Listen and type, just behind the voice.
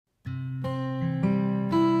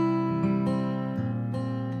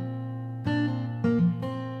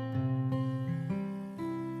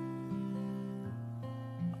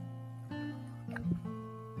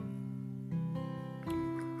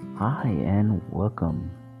Hi, and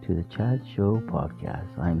welcome to the Chadsshow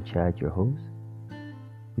podcast. I'm Chad, your host.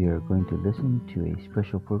 We are going to listen to a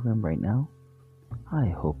special program right now. I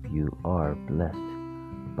hope you are blessed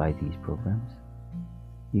by these programs.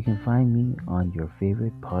 You can find me on your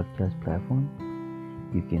favorite podcast platform.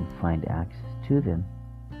 You can find access to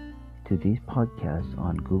these podcasts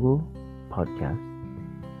on Google Podcasts,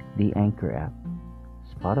 the Anchor app,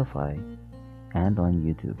 Spotify, and on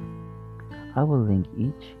YouTube. I will link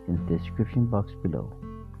each in the description box below.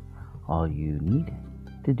 All you need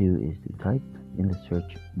to do is to type in the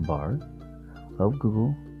search bar of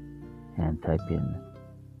Google and type in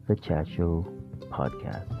the Chadsshow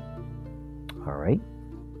podcast. Alright,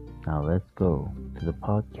 now let's go to the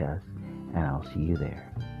podcast and I'll see you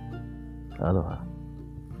there. Aloha.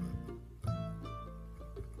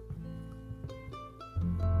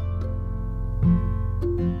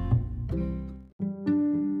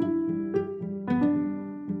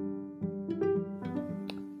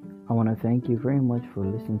 I want to thank you very much for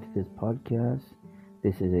listening to this podcast.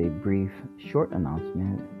 This is a brief, short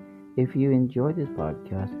announcement. If you enjoy this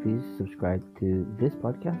podcast, please subscribe to this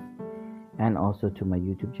podcast and also to my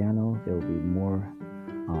YouTube channel. There will be more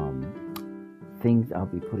things I'll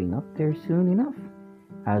be putting up there soon enough,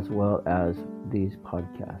 as well as these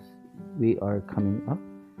podcasts. We are coming up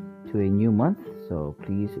to a new month, so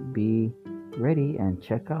please be ready and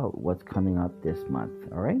check out what's coming up this month.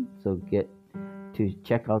 All right, so get to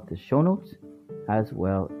check out the show notes as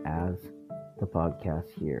well as the podcast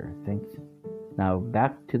here. Thanks. Now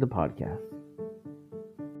back to the podcast.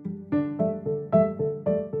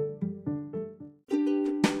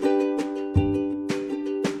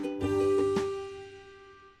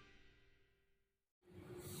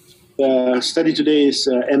 The study today is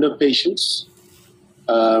End of Patience.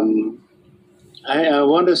 I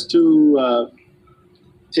want us to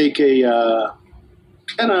take a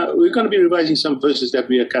we're going to be revising some verses that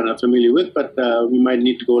we are kind of familiar with, but we might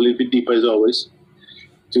need to go a little bit deeper as always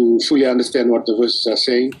to fully understand what the verses are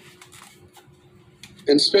saying,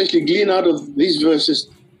 and especially glean out of these verses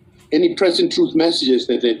any present truth messages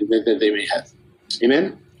that they may have.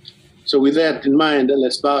 Amen? So with that in mind,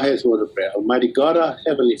 let's bow our heads for the prayer. Almighty God, our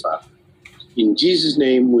Heavenly Father, in Jesus'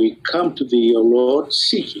 name we come to Thee, O Lord,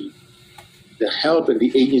 seeking the help and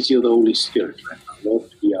the agency of the Holy Spirit right now,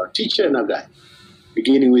 Lord, to be our teacher and our guide.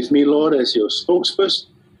 Beginning with me, Lord, as your spokesperson.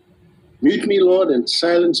 Mute me, Lord, and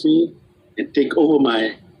silence me and take over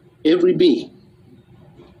my every being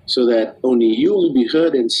so that only you will be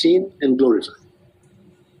heard and seen and glorified.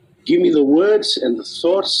 Give me the words and the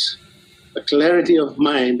thoughts, the clarity of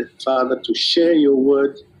mind, Father, to share your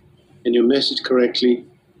word and your message correctly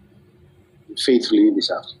and faithfully this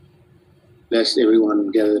afternoon. Bless everyone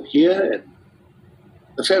gathered here and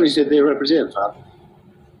the families that they represent, Father.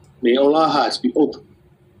 May all our hearts be open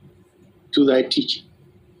to thy teaching,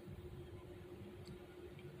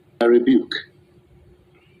 thy rebuke,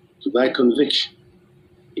 to thy conviction.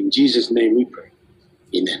 In Jesus' name we pray.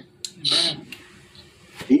 Amen. Amen.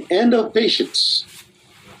 The end of patience.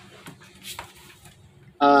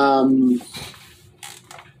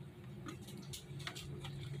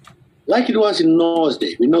 Like it was in Noah's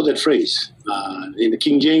day. We know that phrase. In the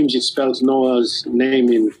King James, it spells Noah's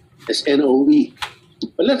name as N-O-E.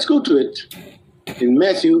 But let's go to it in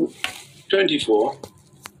Matthew 24,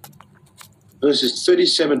 verses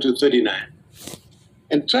 37 to 39,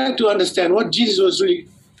 and try to understand what Jesus was really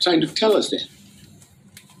trying to tell us there.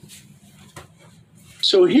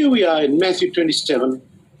 So here we are in Matthew 27,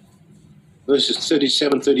 verses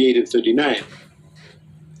 37, 38, and 39.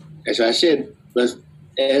 As I said, but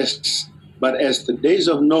as the days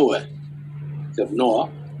of Noah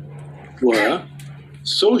were,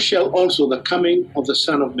 so shall also the coming of the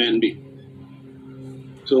Son of Man be.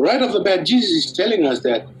 So right off the bat, Jesus is telling us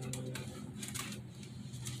that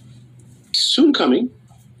soon coming,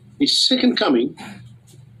 his second coming,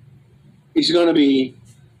 is going to be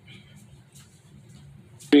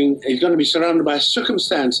surrounded by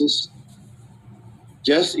circumstances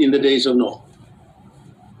just in the days of Noah.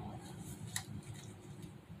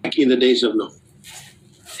 Like in the days of Noah.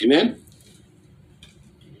 Amen?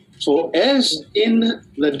 For as in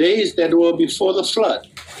the days that were before the flood,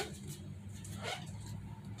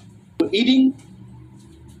 eating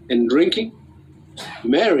and drinking,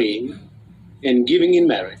 marrying and giving in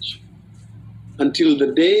marriage, until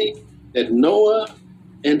the day that Noah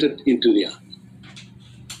entered into the ark.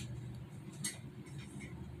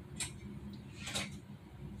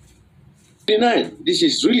 This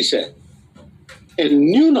is really sad. And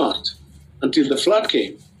knew not until the flood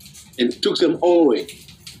came and took them all away.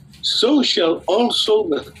 So shall also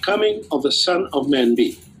the coming of the Son of Man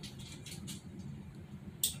be.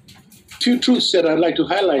 few truths that I'd like to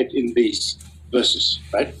highlight in these verses,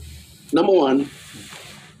 right? Number one,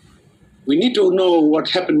 we need to know what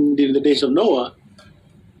happened in the days of Noah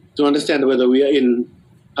to understand whether we are in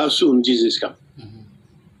how soon Jesus comes.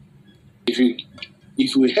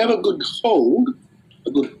 If we have a good hold,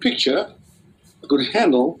 a good picture, a good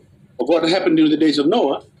handle of what happened during the days of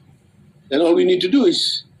Noah, then all we need to do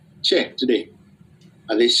is check today.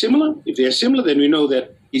 Are they similar? If they are similar, then we know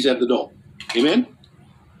that he's at the door. Amen?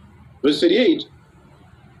 Verse 38.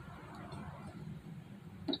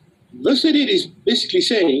 Verse 38 is basically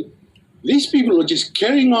saying these people were just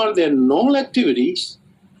carrying on their normal activities,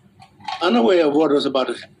 unaware of what was about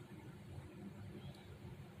to happen.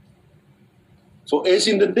 For as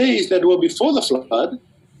in the days that were before the flood,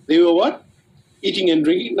 they were what? Eating and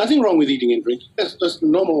drinking. Nothing wrong with eating and drinking. That's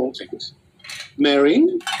normal things.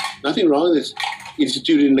 Marrying, nothing wrong. It's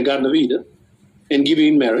instituted in the Garden of Eden. And giving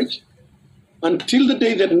in marriage. Until the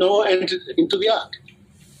day that Noah entered into the ark.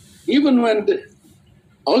 Even when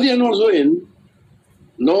all the animals were in,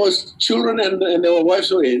 Noah's children and their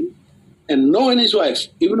wives were in, and Noah and his wife,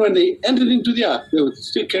 even when they entered into the ark, they were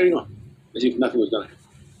still carrying on, as if nothing was going to happen.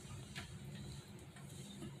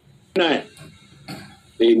 9.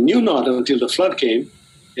 They knew not until the flood came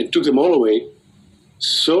and took them all away,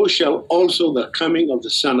 so shall also the coming of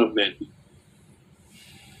the Son of Man be.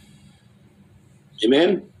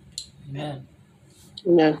 Amen? Amen.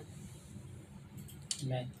 Amen.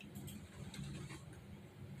 Amen.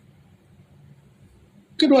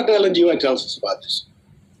 Look at what Ellen G. White tells us about this.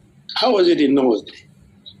 How was it in Noah's day?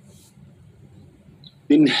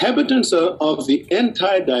 The inhabitants of the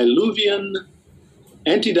antediluvian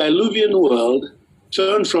world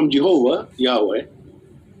turned from Jehovah, Yahweh,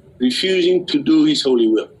 refusing to do his holy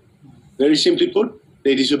will. Very simply put,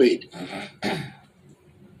 they disobeyed.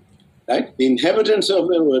 Right? The inhabitants of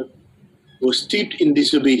the world were steeped in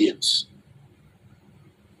disobedience.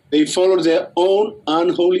 They followed their own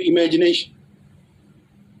unholy imagination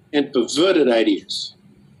and perverted ideas.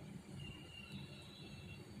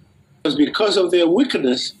 It was because of their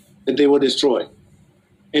wickedness that they were destroyed.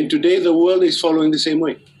 And today the world is following the same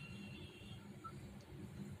way.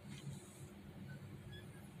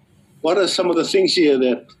 What are some of the things here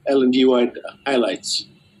that Ellen G. White highlights?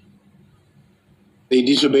 They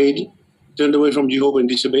disobeyed, turned away from Jehovah and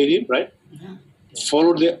disobeyed him, right?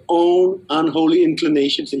 Followed their own unholy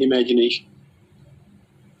inclinations and imagination.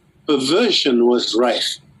 Perversion was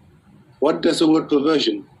rife. What does the word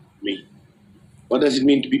perversion mean? What does it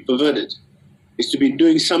mean to be perverted? It's to be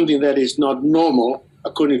doing something that is not normal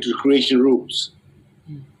according to creation rules.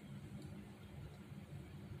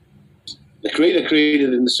 The Creator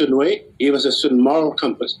created in a certain way, gave us a certain moral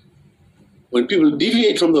compass. When people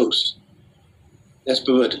deviate from those, that's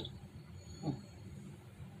perverted.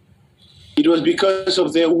 It was because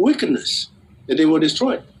of their wickedness that they were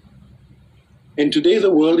destroyed. And today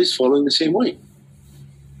the world is following the same way.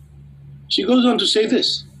 She goes on to say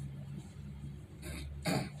this.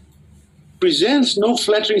 Presents no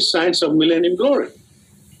flattering signs of millennium glory.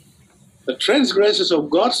 The transgressors of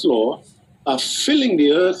God's law are filling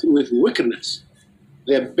the earth with wickedness.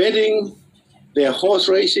 They're betting, they're horse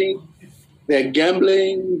racing, they're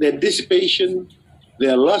gambling, their dissipation,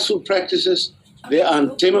 their lustful practices, their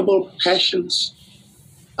untamable passions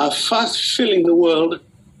are fast filling the world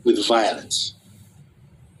with violence.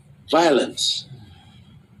 Violence,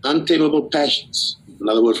 untamable passions,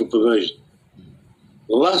 another word for perversion,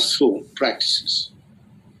 lustful practices,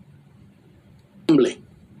 gambling,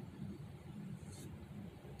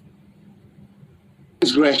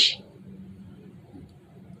 transgression.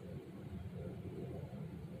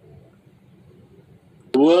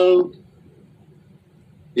 The world,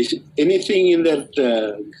 is anything in that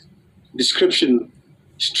description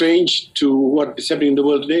strange to what is happening in the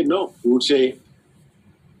world today? No. We would say,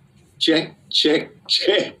 check, check,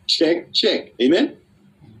 check, check, check. Amen?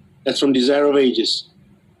 That's from Desire of Ages,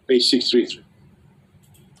 page 633.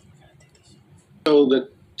 So the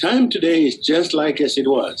time today is just like as it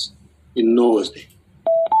was in Noah's day.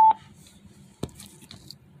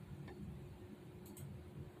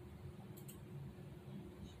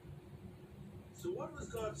 So what was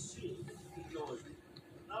God seeing in Noah's day?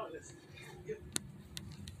 Now let's get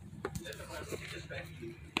the Bible take us back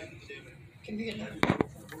to Can you get that?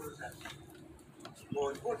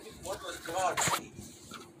 more importantly, what was God seeing?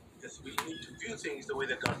 Because we need to view things the way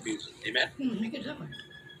that God views it. Amen? Make it different.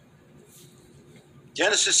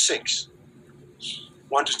 Genesis 6,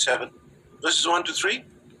 1 to 7, verses 1 to 3.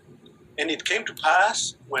 And it came to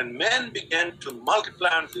pass when men began to multiply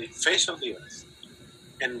on the face of the earth,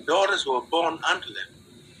 and daughters were born unto them,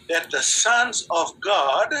 that the sons of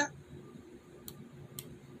God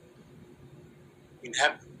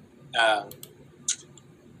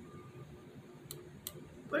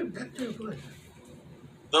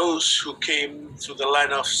those who came through the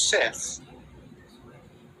line of Seth,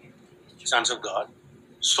 sons of God,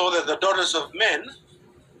 so that the daughters of men,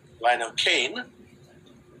 line of Cain,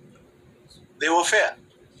 they were fair.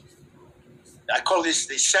 I call this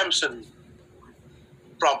the Samson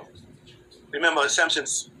problem. Remember,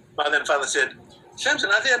 Samson's mother and father said,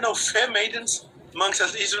 Samson, are there no fair maidens amongst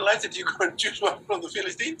us Israelites that you go and choose one from the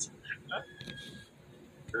Philistines? Huh?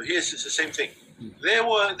 So here's the same thing.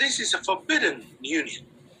 This is a forbidden union.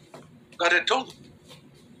 God had told them.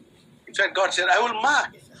 In fact, God said, I will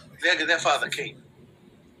mark their father Cain.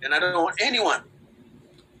 And I don't want anyone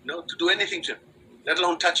to do anything to him, let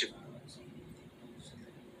alone touch him.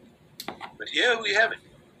 But here we have it,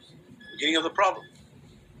 beginning of the problem.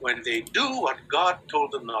 When they do what God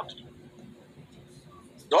told them not to do.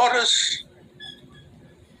 Daughters,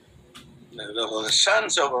 the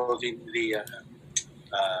sons of the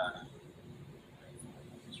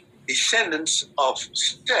descendants of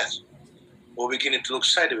Seth were beginning to look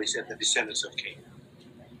sideways at the descendants of Cain,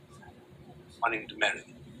 wanting to marry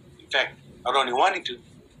them. In fact, not only wanting to,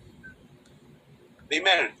 they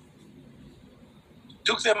married.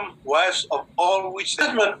 Took them wives of all which they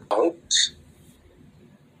out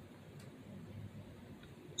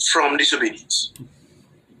from disobedience,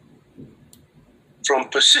 from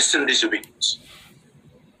persistent disobedience,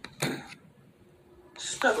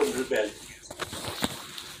 stubborn rebellion.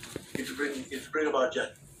 It bring about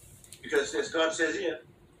judgment. Because as God says here,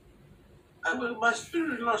 my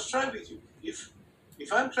spirit will not strive with you. If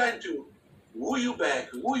I'm trying to woo you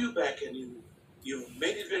back, and you've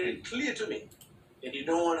made it very clear to me, and you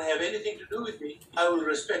don't want to have anything to do with me, I will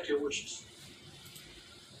respect your wishes.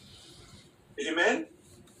 Amen?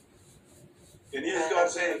 And here's God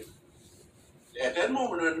saying, at that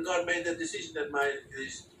moment when God made the decision that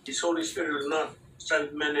His Holy Spirit will not strive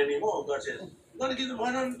with men anymore, God says, I'm going to give them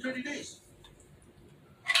 120 days.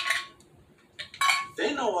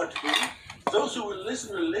 They know what to do. Those who will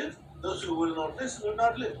listen will live. Those who will not listen will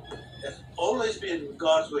not live. That's always been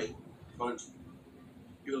God's way.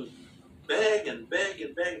 You'll beg and beg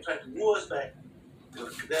and beg and try to move us back.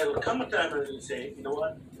 There will come a time when you'll say, you know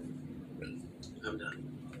what? I'm done.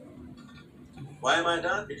 Why am I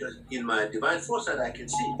done? Because in my divine foresight I can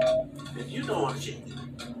see that you don't want to change.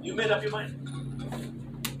 You made up your mind.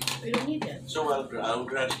 We don't need that. So I'll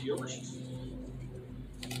grant you your wishes.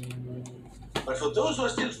 But for those who are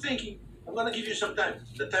still thinking, I'm going to give you some time.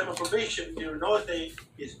 The time of probation during Noah's day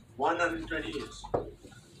is 120 years.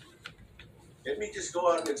 Let me just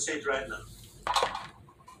go out and say it right now.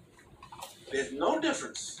 There's no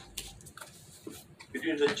difference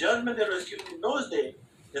between the judgment that was given in Noah's day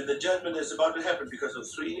and the judgment that's about to happen because of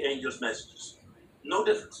 3 angels' messages. No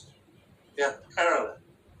difference. They are parallel.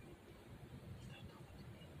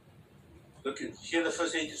 Look, hear the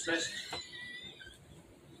first angel's message.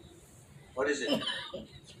 What is it?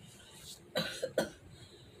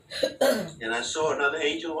 And I saw another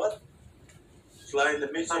angel, what? Fly in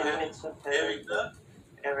the midst of heaven, having the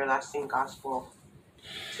everlasting gospel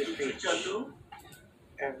to preach unto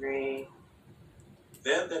every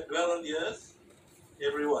them that dwell on the earth,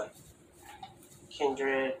 everyone.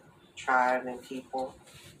 kindred, tribe, and people.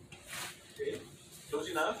 Okay, close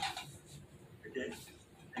enough. Okay,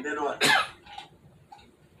 and then what?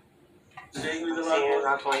 Saying with a Saying in loud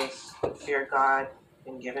our voice, fear God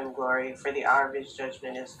and give Him glory, for the hour of His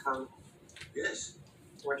judgment has come. Yes.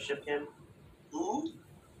 Worship Him, Who? who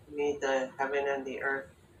made the heaven and the earth,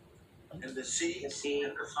 And the sea, the sea,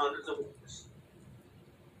 and the fountains of waters.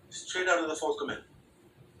 Straight out of the fourth commandment.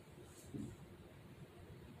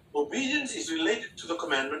 Obedience is related to the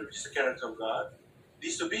commandment, which is the character of God.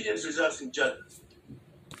 Disobedience results in judgment.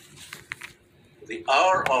 The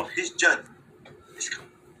hour of His judgment is come.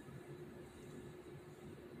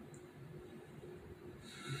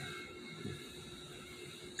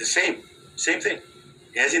 The same thing.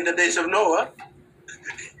 As in the days of Noah,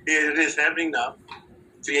 here it is happening now.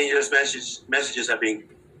 3 angels' messages are being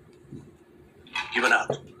given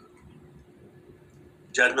out.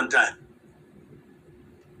 Judgment time.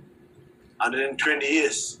 120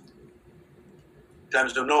 years.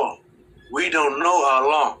 Times of Noah. We don't know how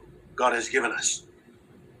long God has given us.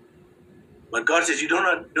 But God says you do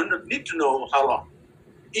not need to know how long.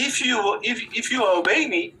 If you obey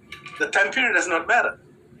me, the time period does not matter.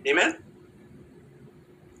 Amen?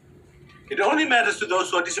 It only matters to those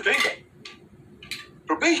who are disobeying.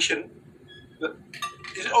 Probation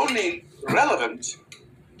is only relevant,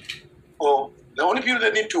 or the only people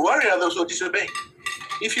that need to worry are those who are disobeying.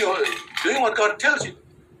 If you're doing what God tells you,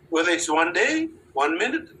 whether it's 1 day, 1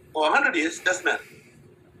 minute, or 100 years, doesn't matter.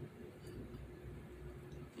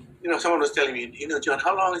 Someone was telling me, John,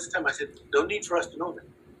 how long is the time? I said, no need for us to know that.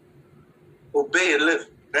 Obey and live.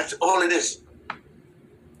 That's all it is.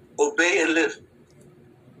 Obey and live.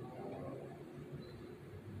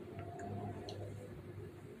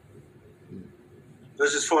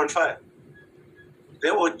 Verses 4 and 5.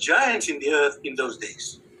 There were giants in the earth in those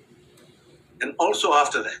days. And also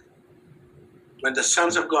after that, when the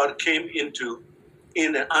sons of God came in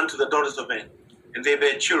and unto the daughters of men, and they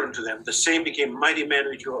bare children to them, the same became mighty men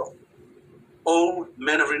which were old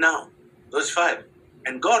men of renown. Verse 5.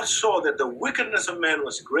 And God saw that the wickedness of man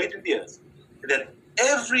was great in the earth, and that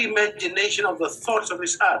every imagination of the thoughts of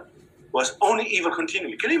his heart was only evil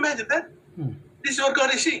continually. Can you imagine that? This is what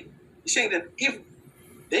God is saying. He's saying that if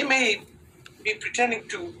they may be pretending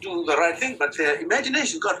to do the right thing, but their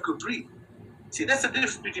imagination God could read. See, that's the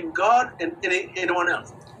difference between God and anyone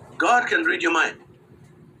else. God can read your mind.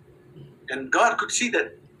 And God could see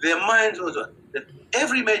that their minds was that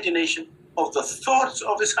every imagination of the thoughts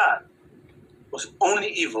of his heart was only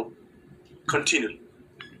evil continually.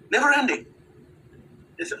 Never ending.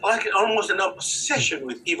 It's like almost an obsession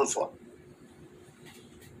with evil thought.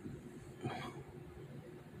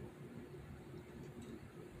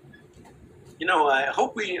 I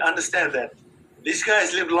hope we understand that these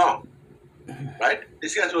guys lived long, right?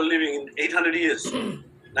 These guys were living in 800 years,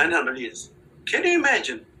 900 years. Can you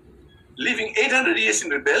imagine living 800 years in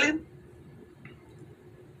rebellion?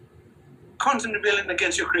 Constant rebellion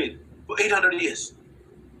against your Creator for 800 years.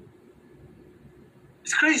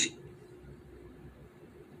 It's crazy.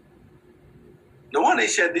 No wonder he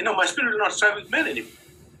said, my spirit will not strive with men anymore.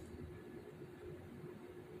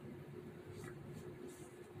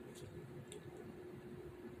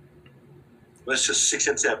 Verses 6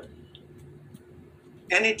 and 7.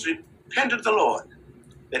 And it repented the Lord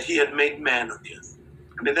that he had made man on the earth.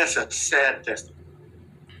 I mean, that's a sad testament.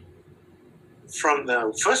 From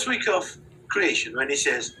the first week of creation, when he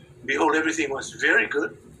says, behold, everything was very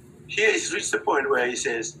good, here he's reached the point where he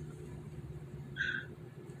says,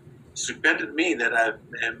 it's repented me that I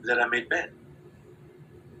made man.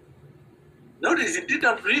 Notice it did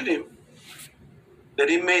not grieve him that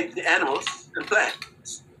he made the animals and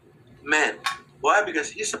plants. Man. Why? Because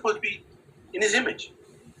he's supposed to be in his image,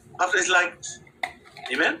 after his likeness.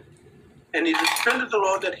 Amen? And it repented the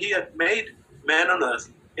Lord that he had made man on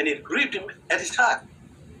earth, and it grieved him at his heart.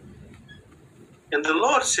 And the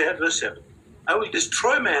Lord said, verse 7, I will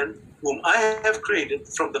destroy man whom I have created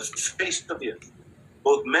from the face of the earth,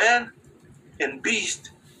 both man and beast,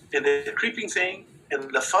 and the creeping thing,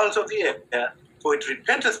 and the fowls of the air, for it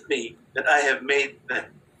repenteth me that I have made them.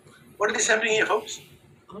 What is happening here, folks?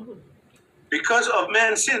 Because of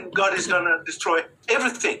man's sin, God is going to destroy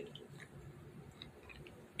everything.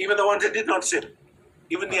 Even the ones that did not sin.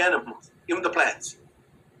 Even the animals. Even the plants.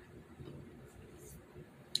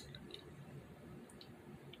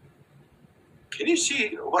 Can you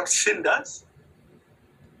see what sin does?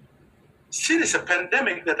 Sin is a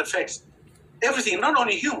pandemic that affects everything, not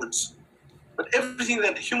only humans, but everything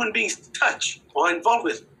that human beings touch or are involved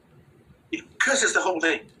with. It curses the whole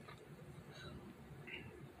thing.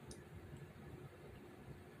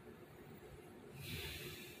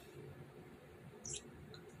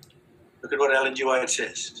 Look at what Ellen G. White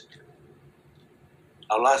says.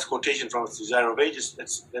 Our last quotation from the Desire of Ages,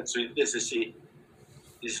 let's read this. This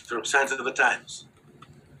is from Signs of the Times.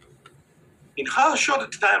 In how short a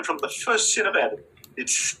time from the first sin of Adam did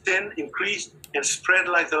sin increase and spread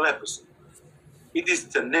like the leprosy? It is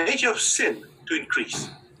the nature of sin to increase.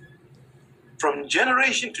 From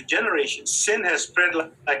generation to generation, sin has spread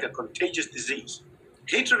like a contagious disease.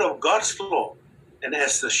 Hatred of God's law, and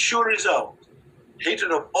as the sure result,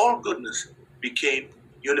 hatred of all goodness became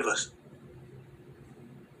universal.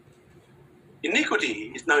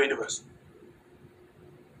 Iniquity is now universal.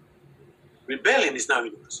 Rebellion is now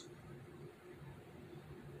universal.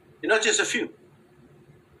 It's not just a few.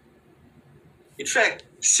 In fact,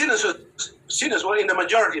 sinners were in the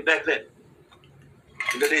majority back then,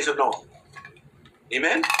 in the days of Noah.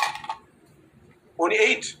 Amen? Only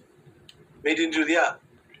 8 made it into the ark.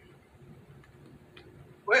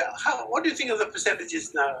 Well, what do you think of the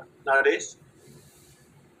percentages nowadays?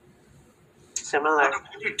 Similar. Out of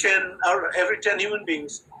every 10 human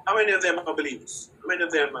beings, how many of them are believers? How many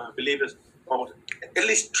of them are believers, or at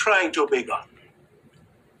least trying to obey God?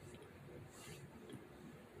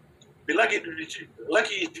 Be lucky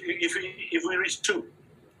if we reach 2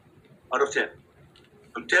 out of 10.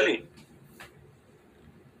 I'm telling you.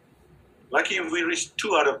 Lucky if we reach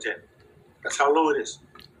 2 out of 10. That's how low it is.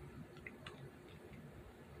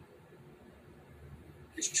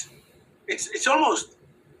 It's almost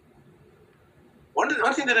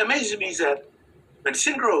one thing that amazes me is that when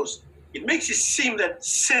sin grows, it makes it seem that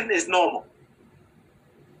sin is normal.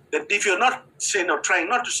 That if you're not sin or trying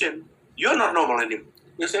not to sin, you're not normal anymore.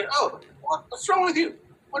 You say, oh, what's wrong with you?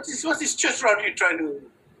 What's this church route you're trying to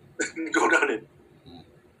go down in?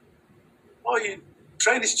 Oh, you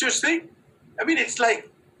trying this church thing? I mean, it's like,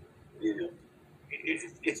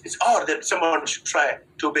 it's odd that someone should try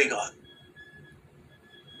to obey God.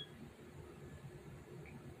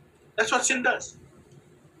 That's what sin does.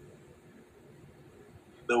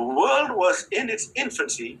 The world was in its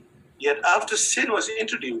infancy, yet after sin was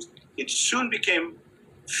introduced, it soon became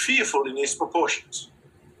fearful in its proportions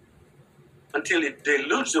until it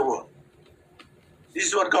deluged the world. This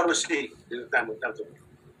is what God was saying in the time of the world.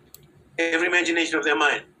 Every imagination of their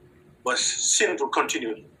mind was sinful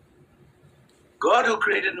continually. God, who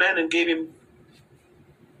created man and gave him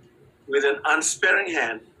with an unsparing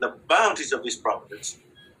hand the bounties of his providence,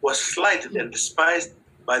 was slighted and despised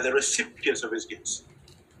by the recipients of his gifts.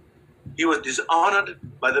 He was dishonored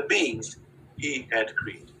by the beings he had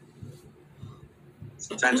created.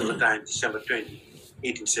 Signs of the Times, December 20,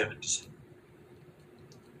 1877.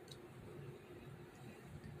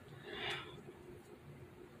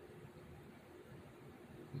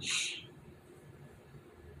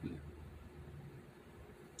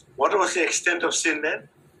 What was the extent of sin then?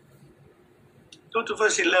 Go to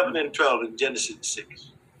verse 11 and 12 in Genesis 6.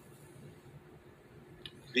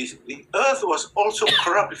 The earth was also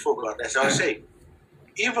corrupt before God, as I was saying.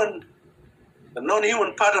 Even the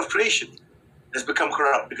non-human part of creation has become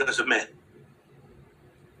corrupt because of man.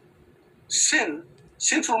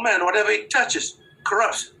 Sinful man, whatever he touches,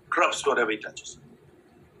 corrupts whatever he touches.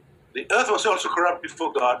 The earth was also corrupt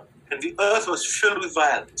before God, and the earth was filled with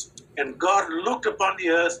violence. And God looked upon the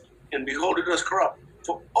earth, and behold, it was corrupt.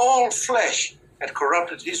 For all flesh had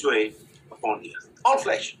corrupted his way upon the earth. All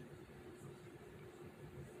flesh.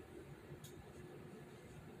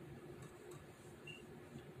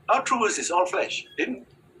 How true is this? All flesh. Didn't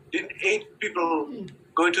 8 people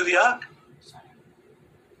go into the ark?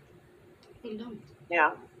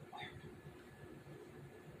 Yeah.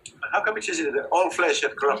 How come it says that all flesh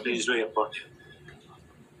had corrupted his way upon the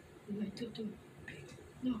earth?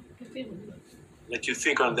 Let you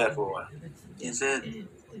think on that for a while. Is it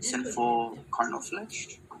sinful carnal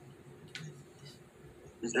flesh?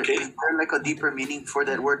 Is there like a deeper meaning for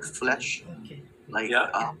that word flesh? Like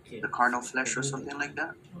the carnal flesh or something like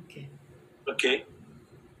that? Okay.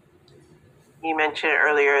 You mentioned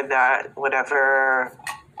earlier that whatever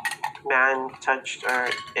man touched, or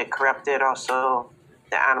it corrupted also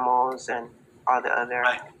the animals and all the other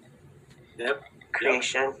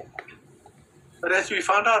creation. But as we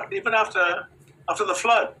found out, even after the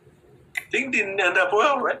flood, things didn't end up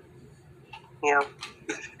well, right? Yeah.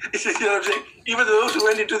 You know what I'm saying? Even those who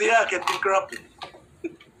went into the ark had been corrupted.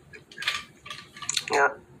 Yeah,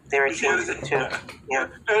 they were changed too. Yeah.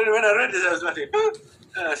 And when I read this, I was like,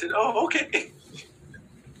 I said, oh, okay.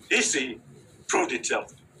 History proved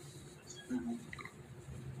itself. Mm-hmm.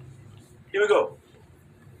 Here we go.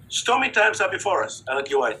 Stormy times are before us, Ellen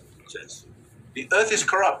G. White says. The earth is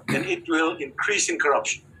corrupt, and it will increase in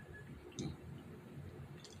corruption.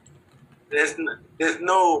 There's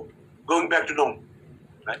no going back to normal,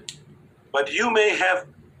 right? But you may have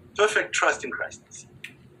perfect trust in Christ.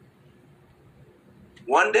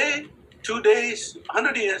 1 day, 2 days,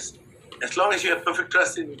 100 years, as long as you have perfect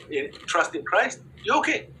trust in Christ, you're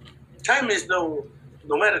okay. Time is no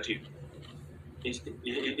matter to you.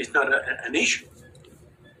 It's not an issue.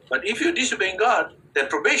 But if you're disobeying God, then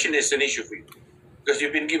probation is an issue for you, because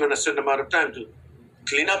you've been given a certain amount of time to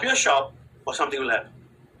clean up your shop, or something will happen.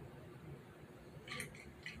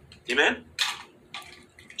 Amen?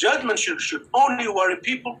 Judgment should only worry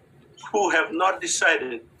people who have not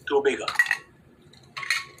decided to obey God.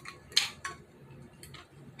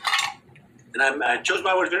 And I chose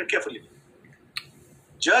my words very carefully.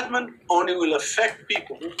 Judgment only will affect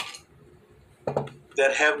people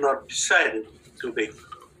that have not decided to obey God.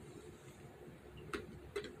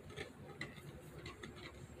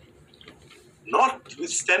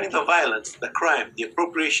 Notwithstanding the violence, the crime, the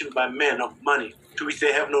appropriation by men of money to which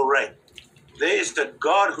they have no right, there is the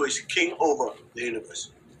God who is king over the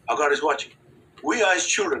universe. Our God is watching. We are his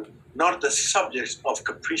children, not the subjects of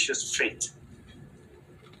capricious fate.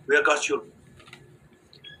 We are God's children.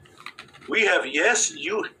 We have, yes,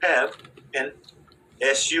 you have, and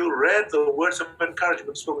as you read the words of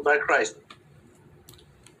encouragement spoken by Christ,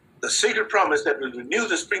 the sacred promise that will renew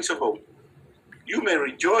the springs of hope, you may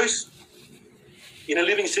rejoice in a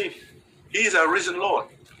living Savior. He is our risen Lord.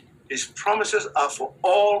 His promises are for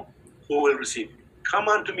all who will receive. Come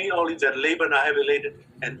unto me, all ye that labor and are heavy laden,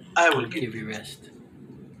 and I will give you rest.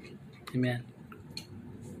 Amen.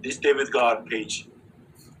 This Day with God, page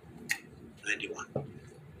 91.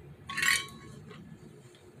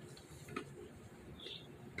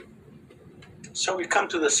 So we come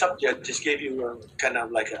to the subject, just gave you kind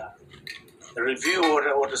of like a review of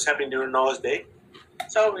what was happening during Noah's Day.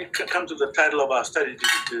 So we come to the title of our study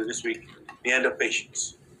this week, The End of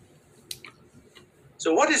Patience.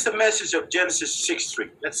 So what is the message of Genesis 6:3?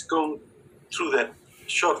 Let's go through that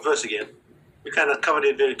short verse again. We kind of covered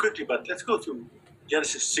it very quickly, but let's go through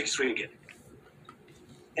Genesis 6:3 again.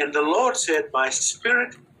 And the Lord said, my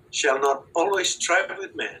spirit shall not always strive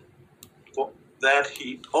with man, for that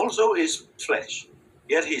he also is flesh,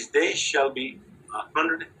 yet his days shall be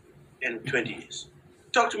 120 years.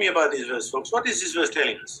 Talk to me about this verse, folks. What is this verse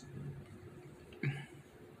telling us?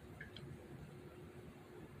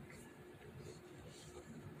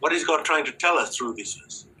 What is God trying to tell us through this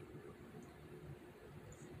verse?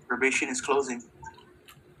 Probation is closing.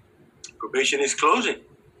 Probation is closing.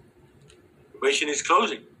 Probation is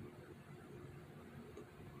closing.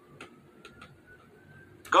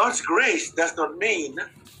 God's grace does not mean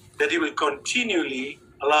that he will continually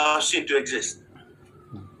allow sin to exist.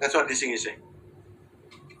 That's what this thing is saying.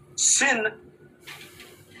 Sin,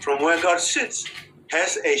 from where God sits,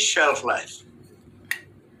 has a shelf life.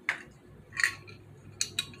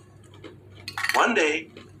 One day,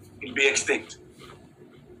 it'll be extinct.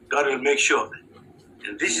 God will make sure of that.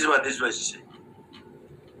 And this is what this verse is saying.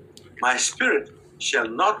 My spirit shall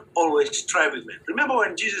not always strive with men. Remember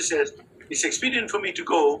when Jesus says, it's expedient for me to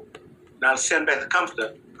go, and I'll send back the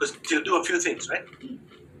Comforter, because he'll do a few things, right?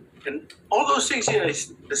 And all those things here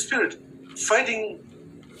is the Spirit fighting,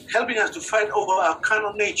 helping us to fight over our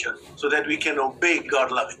carnal nature so that we can obey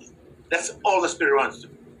God lovingly. That's all the Spirit wants to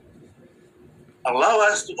do. Allow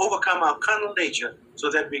us to overcome our carnal nature so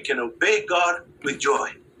that we can obey God with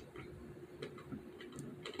joy.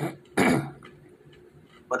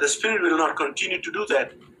 But the Spirit will not continue to do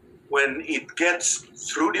that when it gets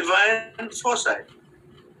through divine foresight,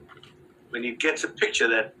 when it gets a picture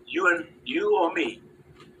that you or me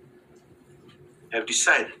have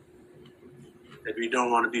decided that we don't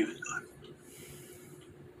want to be with God.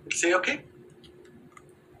 We'll say, okay,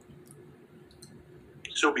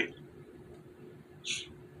 so be it.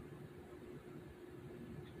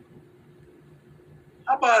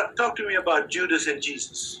 Talk to me about Judas and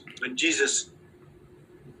Jesus. When Jesus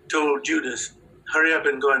told Judas, hurry up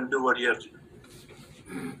and go and do what you have to do.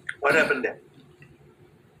 What happened then?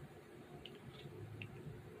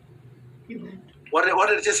 What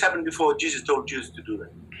had just happened before Jesus told Judas to do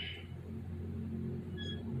that?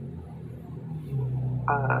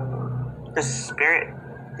 The Spirit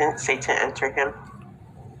didn't say to enter him.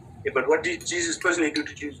 Yeah, but what did Jesus personally do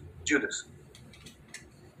to Judas?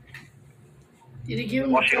 Did he give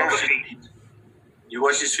him Wash his feet. You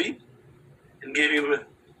wash his feet and gave him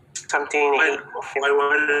Something wine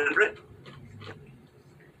and bread.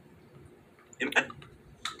 Amen.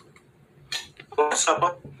 For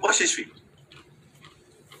supper, wash his feet.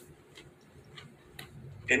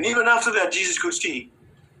 And even after that, Jesus could see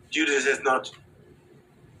Judas has not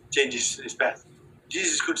changed his path.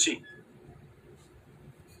 Jesus could see.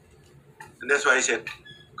 And that's why he said,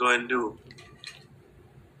 go and do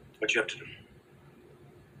what you have to do.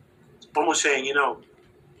 Almost saying,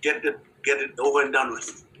 get it over and done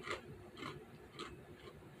with.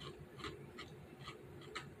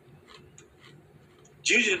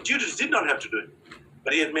 Judas did not have to do it,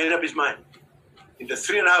 but he had made up his mind. In the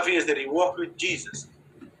 3.5 years that he walked with Jesus,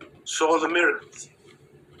 saw the miracles,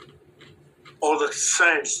 all the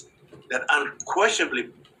signs that unquestionably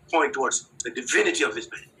point towards the divinity of this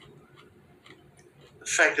man. The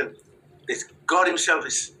fact that God himself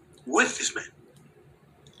is with this man.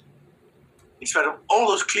 In spite of all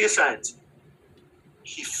those clear signs,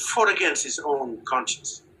 he fought against his own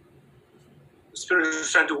conscience. The Spirit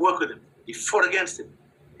was trying to work with him. He fought against it,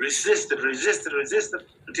 resisted,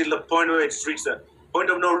 until the point where it's reached the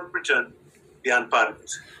point of no return, the unpardonable.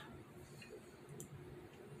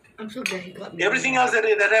 I'm so glad he got me. Everything else that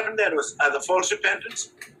happened there was either false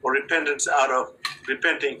repentance or repentance out of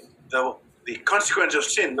repenting the consequence of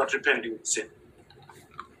sin, not repenting sin.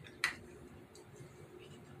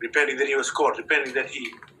 Repenting that he was caught, repenting that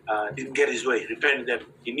he didn't get his way, repenting that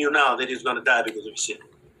he knew now that he was going to die because of his sin.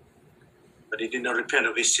 But he did not repent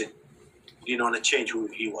of his sin. He didn't want to change who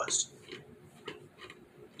he was.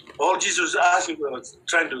 All Jesus was asking, was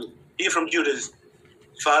trying to hear from Judas,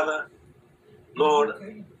 Father,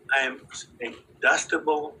 Lord, I am a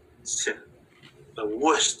dustable sinner, the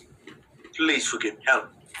worst. Please forgive me.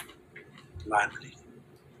 Help me. My unbelief.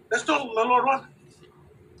 That's all the Lord wanted.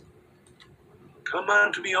 Come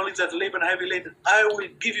unto me, only that labor and heavy laden. I will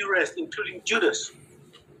give you rest, including Judas.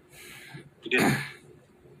 He didn't.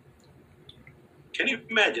 Can you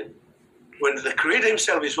imagine when the Creator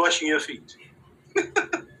Himself is washing your feet?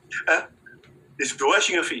 Huh? He's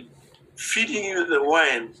washing your feet, feeding you the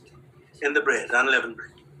wine and the bread, unleavened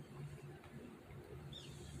bread.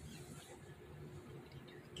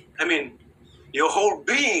 I mean, your whole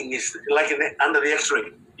being is like under the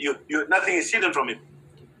X-ray. Nothing is hidden from Him.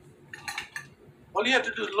 All you have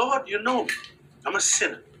to do is, Lord, you know me. I'm a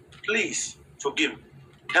sinner. Please forgive me.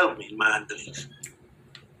 Help me in my unbelief.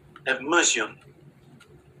 Have mercy on me.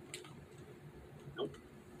 No?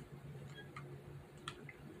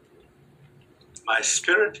 My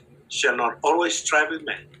spirit shall not always strive with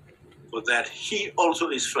man, for that he also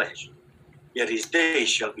is flesh. Yet his days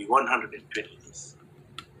shall be 120 years.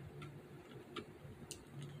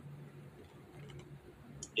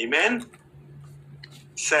 Amen?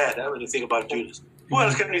 Sad, huh, when you think about Judas. Who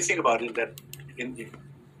else can you think about in that,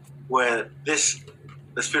 where the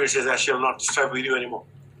Spirit says, I shall not strive with you anymore.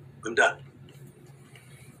 I'm done.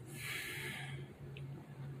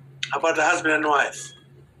 How about the husband and wife?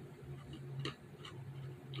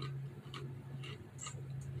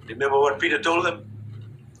 Remember what Peter told them?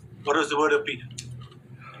 What was the word of Peter?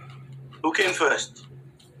 Who came first?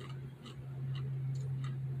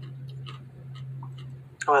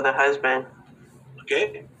 Or the husband.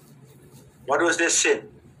 Okay. What was their sin?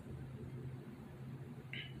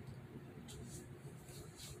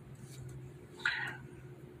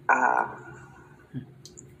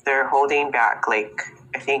 They're holding back. Like,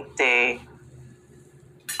 I think they.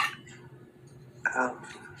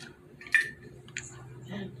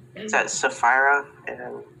 Is that Sapphira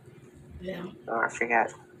and? Yeah. Oh, I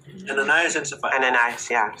forget. Ananias and Sapphira. Ananias,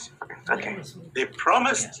 yeah. Okay. They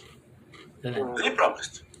promised. They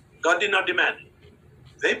promised. God did not demand it.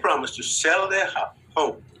 They promised to sell their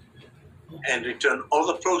home and return all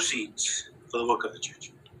the proceeds for the work of the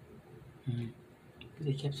church. Mm-hmm.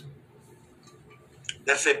 They kept some.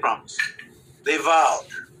 That's their promise. They vowed.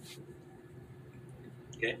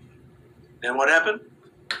 Okay. Then what happened?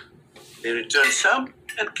 They returned some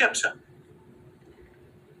and kept some.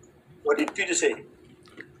 What did Peter say?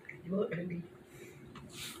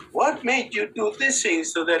 What made you do this thing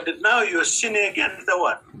so that now you're sinning against the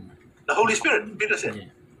what? The Holy Spirit, Peter said. Yeah.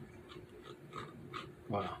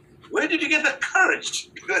 Wow. Where did you get the courage?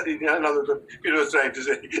 Peter was trying to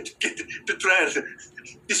say, to try and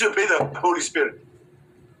disobey the Holy Spirit.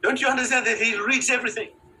 Don't you understand that He reads everything?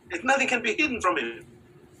 That nothing can be hidden from Him.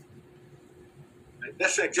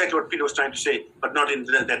 That's exactly what Peter was trying to say, but not in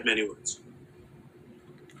that many words.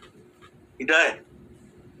 He died.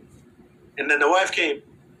 And then the wife came.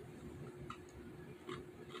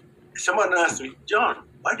 Someone asked me, John,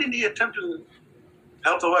 why didn't he attempt to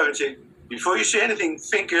help the wife and say, before you say anything,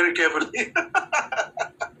 think very carefully.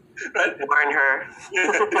 Right? Warn her.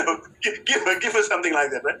 Give her something like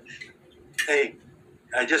that, right? Hey,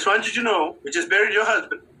 I just want you to know, we just buried your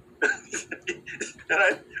husband.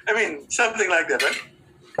 Right? I mean, something like that, right?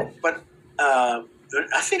 But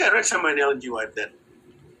I think I read somewhere in Ellen G. White that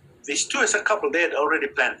these two as a couple, they had already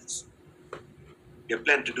planned this. They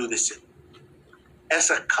planned to do this sin. As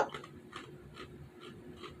a couple.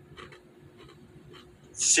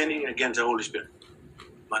 Sinning against the Holy Spirit.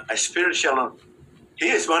 My spirit shall not.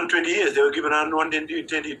 Here's 120 years. They were given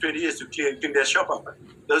 120 years to clean their shop up.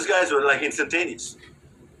 Those guys were like instantaneous.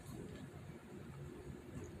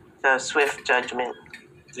 The swift judgment.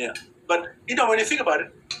 Yeah. But, when you think about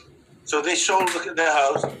it, so they sold their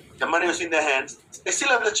house, the money was in their hands, they still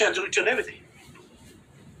have the chance to return everything.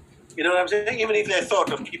 You know what I'm saying? Even if they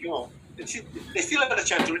thought of keeping on, they still have the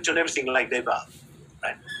chance to return everything like they vowed.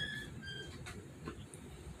 Right?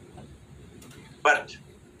 But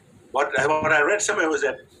what I read somewhere was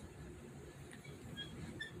that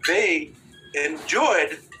they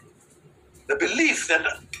enjoyed the belief that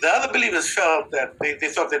the other believers felt that they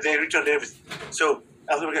thought that they returned everything. So,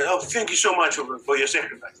 thank you so much for your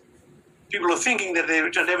sacrifice. People are thinking that they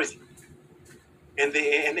returned everything. And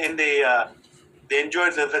they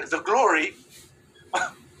enjoyed the glory,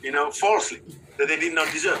 falsely, that they did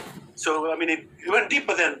not deserve. So, it went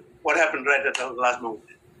deeper than what happened right at the last moment.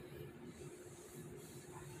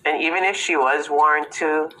 And even if she was warned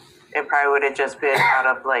to, it probably would have just been out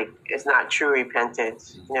of it's not true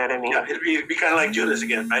repentance. You know what I mean? Yeah, it'd be kind of like Judas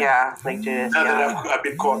again, right? Yeah, like Judas. Now that I've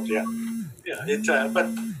been caught, yeah. Yeah, it's but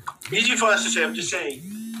easy for us to say. I'm just saying,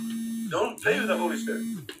 don't play with the Holy Spirit.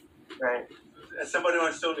 Right. As somebody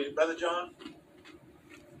once told me, Brother John,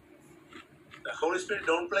 the Holy Spirit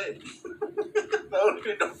don't play. The Holy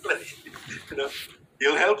Spirit don't play.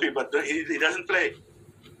 He'll help you, but he doesn't play.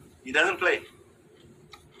 He doesn't play.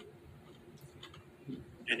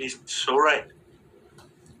 And he's so right.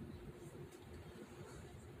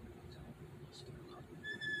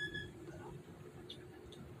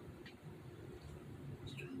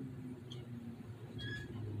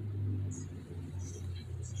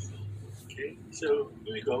 Okay, so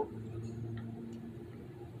here we go.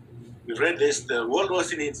 We've read this. The world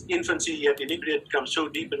was in its infancy, yet iniquity had become so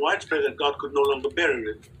deep and widespread that God could no longer bear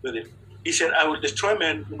it with it. He said, I will destroy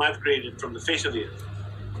man whom I've created from the face of the earth.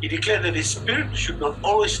 He declared that his spirit should not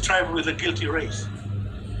always strive with a guilty race.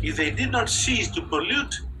 If they did not cease to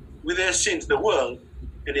pollute with their sins the world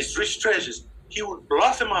and its rich treasures, he would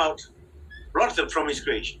blot them from his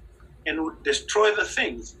creation, and would destroy the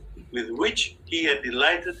things with which he had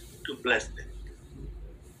delighted to bless them.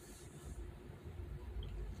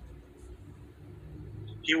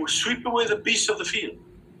 He would sweep away the beasts of the field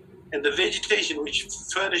and the vegetation which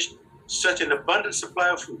furnished such an abundant supply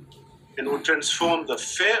of food, and would transform the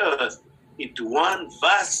fair earth into one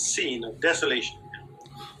vast scene of desolation.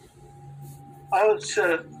 I was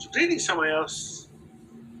reading somewhere else,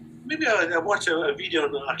 maybe I watched a video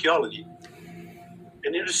on archaeology,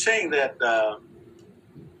 and it was saying that the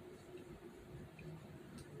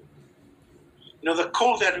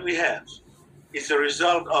cold that we have is a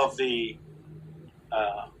result of the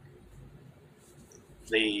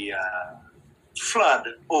flood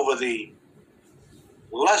over the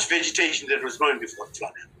lush vegetation that was growing before the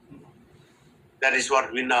flood. That is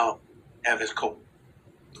what we now have as cold.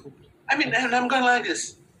 I mean, and I'm going like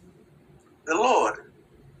this. The Lord,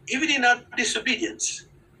 even in our disobedience,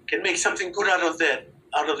 can make something good out of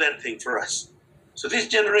that thing for us. So this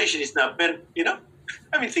generation is now bent,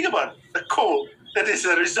 I mean, think about it. The cold that is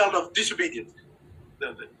a result of disobedience.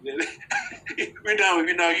 we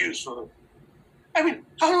now use for them. I mean,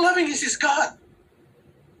 how loving is this God?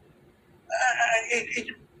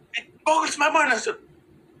 It boggles my mind. I said,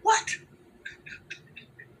 what?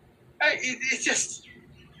 It's just,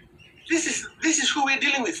 this is who we're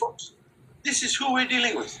dealing with, folks. This is who we're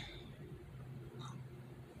dealing with.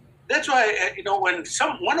 That's why, when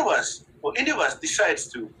one of us or any of us decides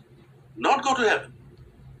to not go to heaven,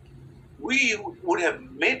 we would have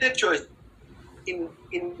made that choice in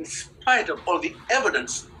spite of all the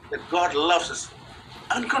evidence that God loves us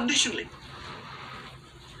unconditionally.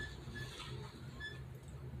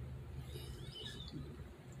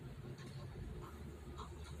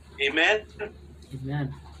 Amen?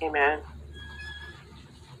 Amen. Amen.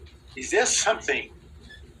 Is there something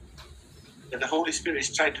that the Holy Spirit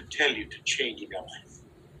is trying to tell you to change in your life?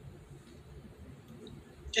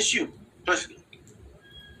 Just you, personally.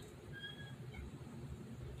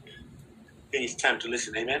 Okay, it's time to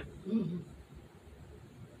listen, amen? Mm-hmm.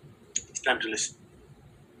 It's time to listen.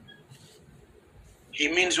 He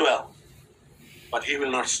means well, but he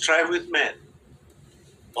will not strive with men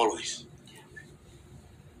always.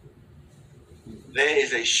 There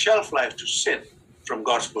is a shelf life to sin from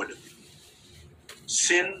God's point of view.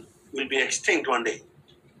 Sin will be extinct one day.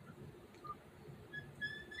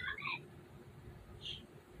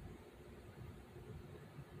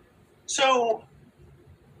 So,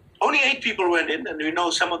 only 8 people went in, and we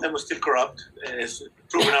know some of them were still corrupt, as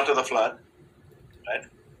proven out of the flood. Right?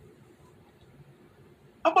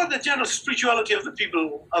 How about the general spirituality of the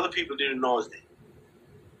people, other people during Noah's day?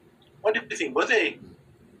 What do you think?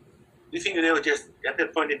 Do you think they were just, at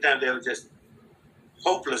that point in time, they were just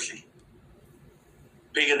hopelessly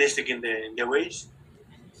paganistic in their ways?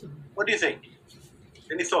 What do you think?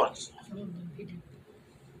 Any thoughts?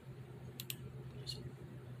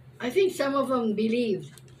 I think some of them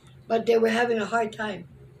believed, but they were having a hard time.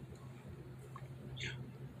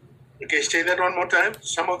 Okay, say that one more time.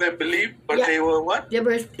 Some of them believed, but Yeah. they were what? They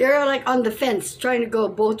were like on the fence, trying to go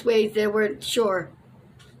both ways. They weren't sure.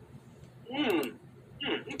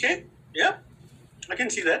 Okay, yeah, I can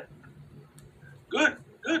see that. Good.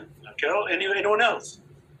 Carol, anyone else?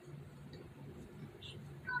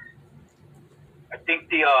 I think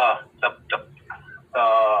the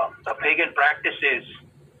pagan practices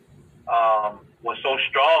was so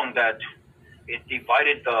strong that it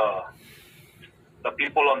divided the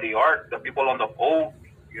people on the ark, the people on the boat.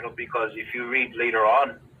 Because if you read later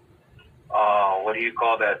on, what do you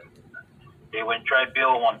call that? They went try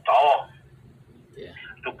build one tower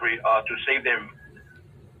to save them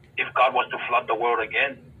if God was to flood the world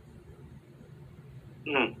again.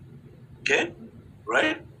 Okay,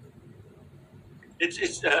 right.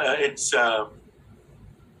 It's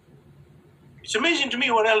amazing to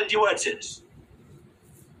me what Ellen G. White says.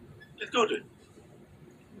 Let's go to it.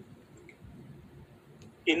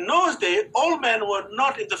 In Noah's day, all men were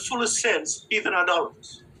not in the fullest sense heathen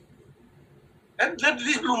idolaters. And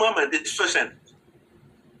this blew my mind, this first sentence.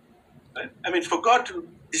 Right? I mean, for God to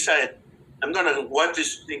decide, I'm going to wipe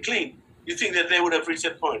this thing clean, you think that they would have reached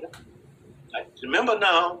that point. Huh? Right? Remember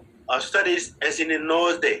now, our studies as in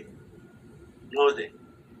Noah's day. Noah's day.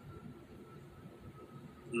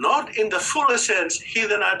 Not in the fuller sense,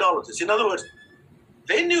 heathen idolaters. In other words,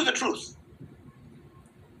 they knew the truth.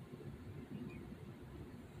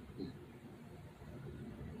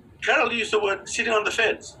 Carol used the word sitting on the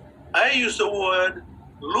fence. I use the word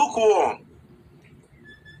lukewarm.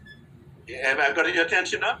 Have I got your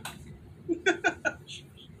attention now?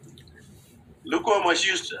 Lukewarm was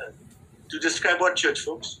used to describe what church,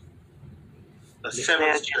 folks? The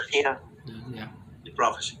seventh church. Yeah. The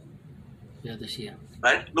prophecy. Yeah, this year.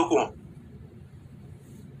 Right? Lukewarm.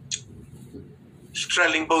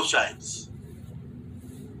 Straddling both sides.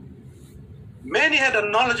 Many had a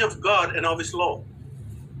knowledge of God and of His law.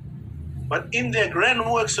 But in their grand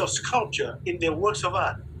works of sculpture, in their works of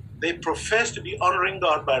art, they profess to be honoring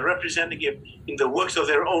God by representing Him in the works of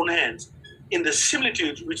their own hands, in the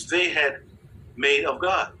similitude which they had made of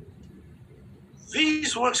God.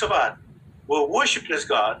 These works of art were worshipped as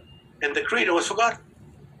God, and the Creator was forgotten.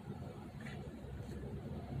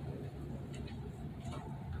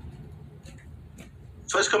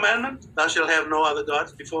 First commandment, thou shalt have no other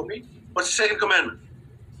gods before me. What's the second commandment?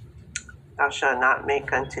 Thou shalt not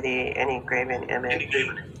make unto thee any graven image. Any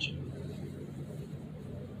graven image.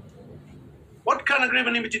 What kind of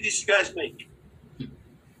graven image did these guys make?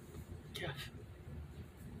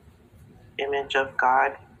 Image of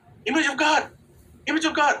God. Image of God. Image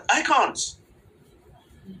of God. Icons.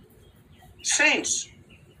 Saints.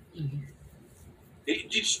 Mm-hmm.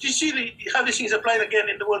 Did you see how these things applied again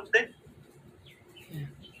in the world today? Yeah.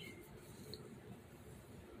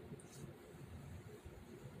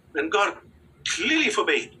 And God clearly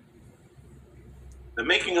forbade the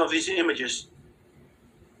making of these images,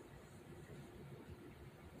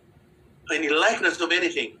 any likeness of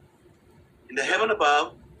anything in the heaven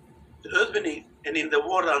above, the earth beneath, and in the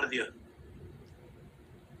water under the earth.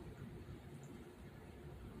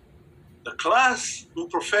 The class who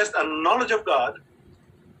professed a knowledge of God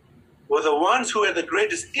were the ones who had the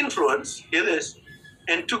greatest influence, hear this,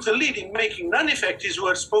 and took the lead in making none effect His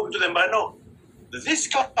word spoken to them by Noah. This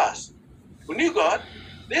class who knew God,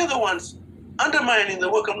 they are the ones undermining the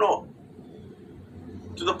work of Noah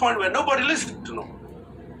to the point where nobody listened to Noah.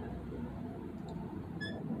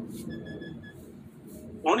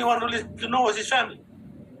 Only one who listened to Noah was his family.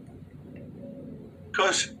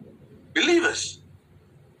 Because believers,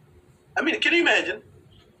 I mean, can you imagine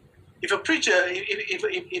if a preacher,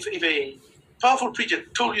 if a powerful preacher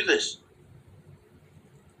told you this?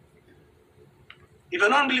 If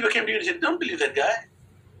an unbeliever came to you and said, "Don't believe that guy.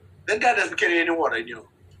 That guy doesn't carry any water in your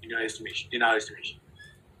estimation, in our estimation."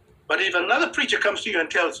 But if another preacher comes to you and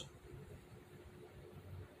tells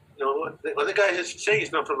you, what the guy is saying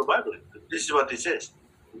is not from the Bible. This is what it says.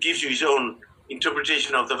 Gives you his own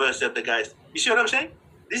interpretation of the verse that the guy. You see what I'm saying?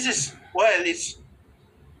 This is why it's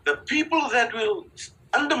the people that will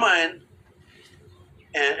undermine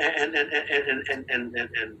and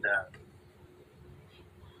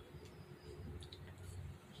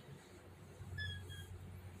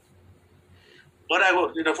what I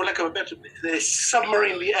would, for lack of a better, they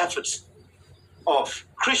submarine the efforts of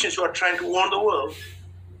Christians who are trying to warn the world,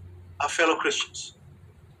 our fellow Christians.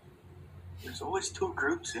 There's always two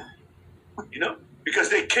groups, yeah. Because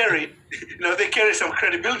they carry, they carry some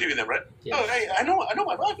credibility with them, right? Yeah. Oh, hey, I know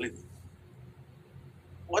my Bible.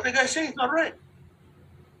 What the guy saying is not right.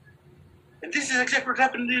 And this is exactly what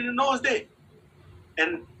happened in Noah's day.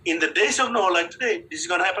 And in the days of Noah, like today, this is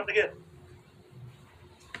going to happen again.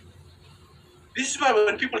 This is why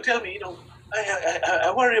when people tell me,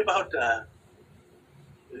 I worry about, the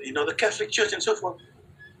Catholic Church and so forth.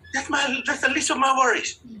 That's the least of my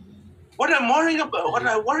worries. What I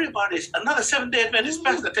worry about is another Seventh-day Adventist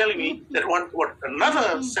pastor telling me that what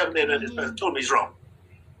another Seventh-day Adventist pastor told me is wrong.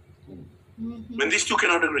 When these two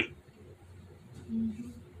cannot agree.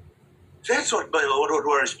 That's what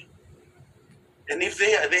worries me. And if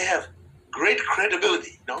they have great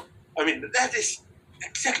credibility, that is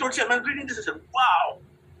exactly what I'm reading this and saying, wow,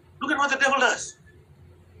 look at what the devil does.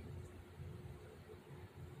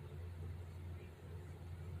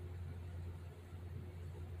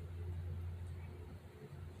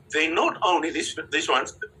 They not only, these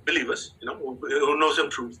ones, believers, who knows the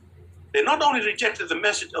truth, they not only rejected the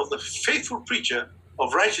message of the faithful preacher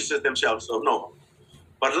of righteousness themselves, of Noah,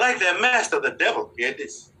 but like their master, the devil, hear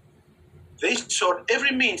this, they sought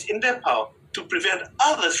every means in their power to prevent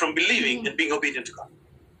others from believing and being obedient to God.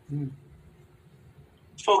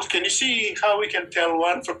 Folks, can you see how we can tell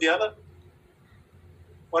one from the other?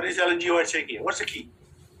 What is Ellen G. White saying here? What's the key?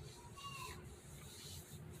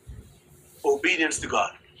 obedience to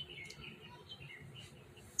God.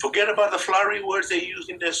 Forget about the flowery words they use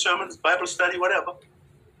in their sermons, Bible study, whatever.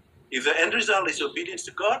 If the end result is obedience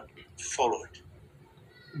to God, follow it.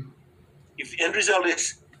 If the end result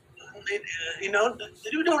is,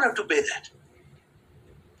 you don't have to obey that.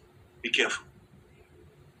 Be careful.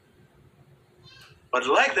 But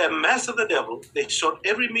like the master of the devil, they sought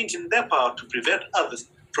every means in their power to prevent others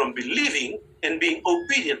from believing and being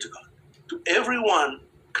obedient to God. To everyone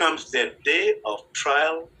comes their day of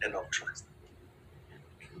trial and of trust.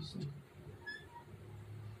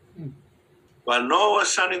 While Noah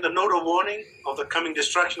was sounding the note of warning of the coming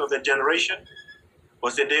destruction of their generation,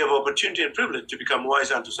 was their day of opportunity and privilege to become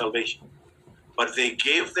wise unto salvation. But they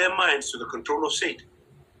gave their minds to the control of Satan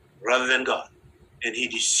rather than God, and he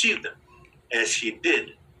deceived them as he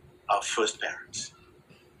did our first parents.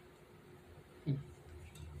 The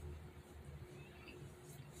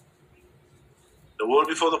world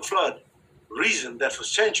before the flood reasoned that for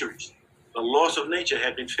centuries the laws of nature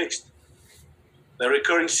had been fixed. The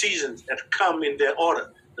recurring seasons had come in their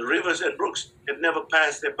order. The rivers and brooks had never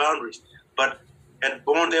passed their boundaries, but had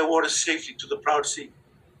borne their waters safely to the proud sea.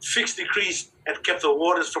 Fixed decrees had kept the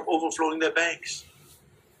waters from overflowing their banks.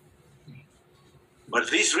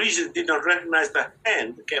 But these reasons did not recognize the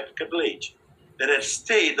hand, the capital H, that had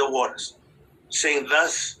stayed the waters, saying,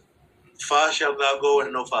 "Thus far shalt thou go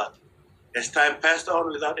and no farther." As time passed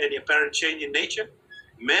on without any apparent change in nature,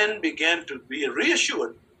 men began to be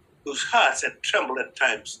reassured whose hearts had trembled at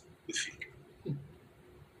times with fear.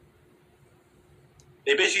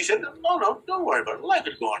 They basically said, no, don't worry about it. Life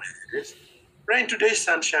will go on as it is. Rain today,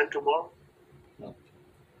 sunshine tomorrow. No.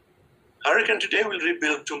 Hurricane today, we'll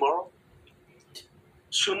rebuild tomorrow.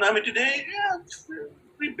 Tsunami today,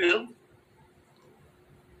 rebuild.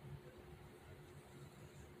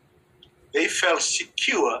 They felt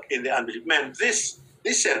secure in their unbelief. Man, this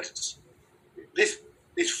sentence,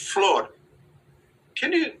 this flawed.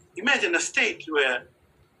 Can you imagine a state where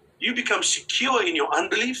you become secure in your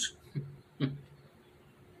unbelief?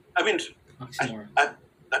 I mean,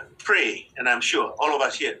 I pray, and I'm sure all of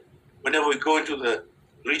us here, whenever we go into the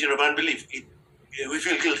region of unbelief, we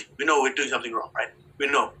feel guilty. We know we're doing something wrong, right? We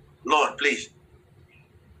know, Lord, please,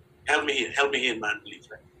 help me here in my unbelief.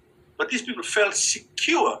 Right? But these people felt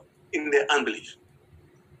secure in their unbelief.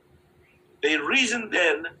 They reasoned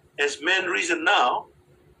then, as men reason now,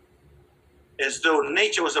 as though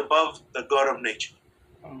nature was above the God of nature.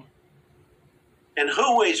 And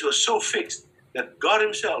her ways were so fixed that God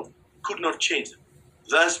himself could not change them,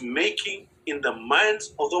 thus making in the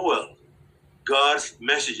minds of the world God's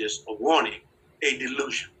messages of warning a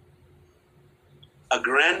delusion, a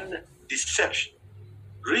grand deception,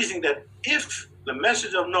 reasoning that if the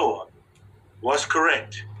message of Noah was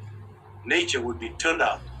correct, nature would be turned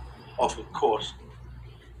out of her course.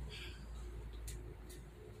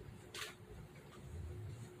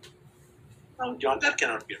 No, John, that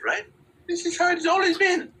cannot be right. This is how it's always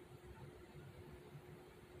been.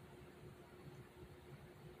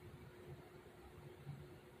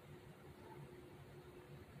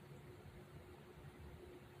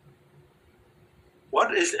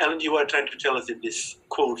 What is Ellen G. White trying to tell us in this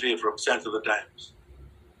quote here from Signs of the Times?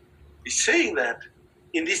 He's saying that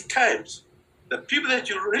in these times, the people that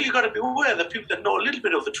you really got to be aware, the people that know a little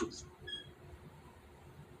bit of the truth.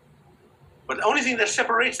 But the only thing that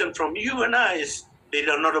separates them from you and I is they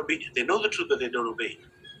are not obedient. They know the truth, but they don't obey it.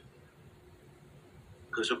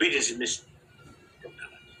 Because obedience is missing.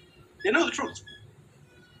 They know the truth.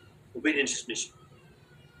 Obedience is missing.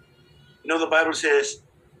 You know, the Bible says,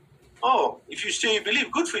 oh, if you say you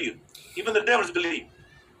believe, good for you. Even the devils believe.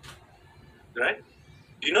 Right?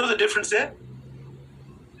 Do you know the difference there?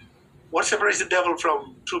 What separates the devil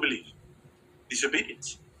from true belief?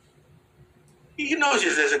 Disobedience. He knows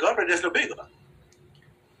there's a God, but there's no big God.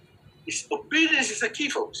 Obedience is the key,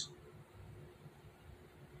 folks.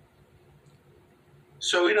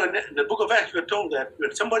 So, in the book of Acts, we're told that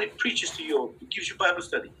when somebody preaches to you, gives you Bible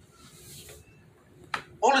study,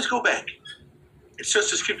 always go back and search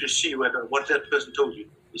the scripture to see whether what that person told you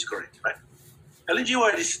is correct, right? Ellen G.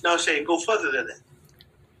 White is now saying, go further than that.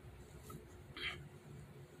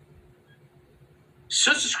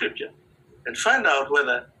 Search the scripture and find out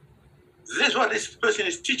whether what this person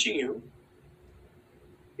is teaching you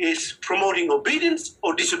is promoting obedience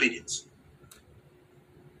or disobedience.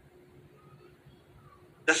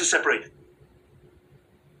 That's a separate.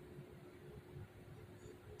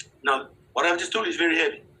 Now, what I've just told you is very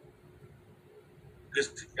heavy.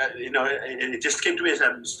 Because, it just came to me as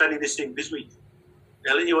I'm studying this thing this week.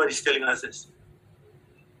 Ellen G. White is telling us this.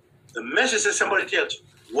 The message that somebody tells you,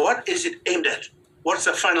 what is it aimed at? What's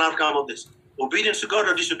the final outcome of this? Obedience to God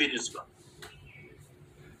or disobedience to God?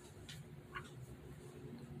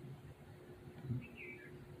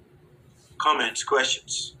 comments,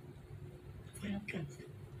 questions?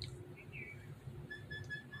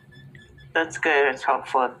 That's good. It's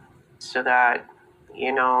helpful so that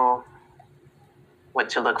you know what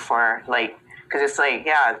to look for. Like, because it's like,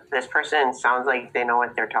 yeah, this person sounds like they know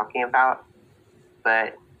what they're talking about,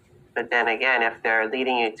 but then again, if they're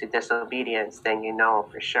leading you to disobedience, then you know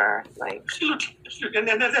for sure. Like, absolutely.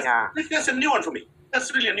 And that's a new one for me.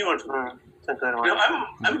 That's really a new one for me. It's a good one. You know,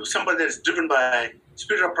 I'm somebody that's driven by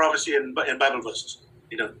spirit of prophecy and Bible verses.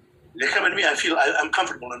 You know, they come at me. I feel I'm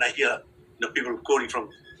comfortable when I hear people quoting from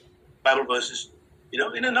Bible verses. You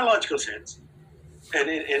know, in a logical sense, and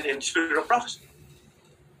in spirit of prophecy.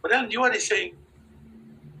 But then you are saying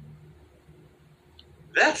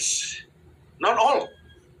that's not all.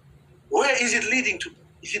 Where is it leading to?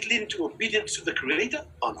 Is it leading to obedience to the Creator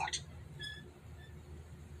or not?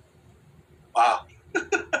 Wow.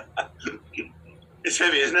 It's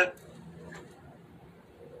heavy, isn't it?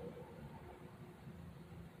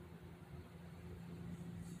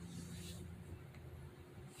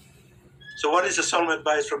 So what is the solemn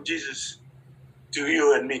advice from Jesus to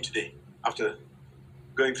you and me today after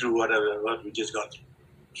going through what we just got through?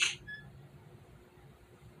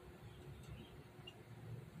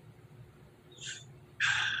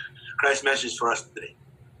 Christ's message for us today.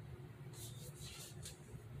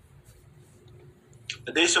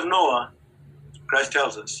 The days of Noah, Christ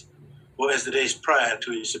tells us, were as the days prior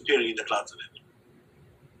to his appearing in the clouds of heaven.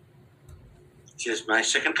 He says, my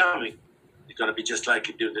second coming is going to be just like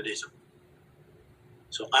it during the days of Noah.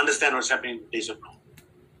 So understand what's happening in the days of Noah.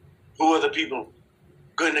 Who are the people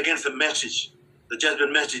going against the message, the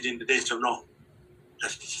judgment message in the days of Noah? The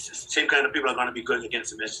same kind of people are going to be going against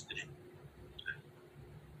the message today.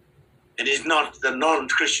 And it's not the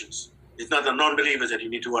non-Christians, it's not the non-believers that you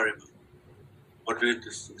need to worry about. What we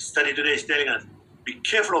study today is telling us, be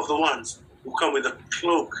careful of the ones who come with a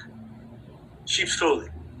cloak, sheep's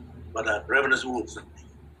clothing, but are ravenous wolves.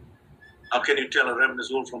 How can you tell a ravenous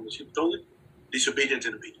wolf from a sheep's clothing? Disobedience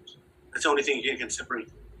and obedience. That's the only thing you can separate.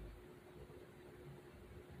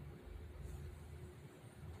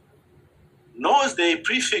 Noah's day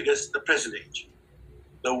prefigures the present age.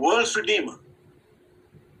 The world's Redeemer,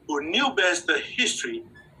 who knew best the history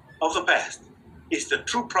of the past, is the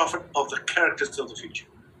true prophet of the characters of the future.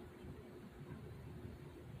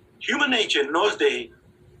 Human nature in Noah's day,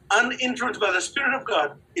 uninfluenced by the Spirit of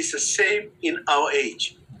God, is the same in our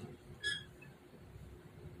age.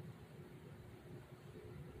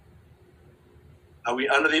 Are we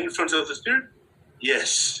under the influence of the Spirit?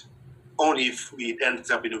 Yes. Only if we end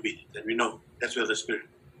up in obedience. And we know that's where the Spirit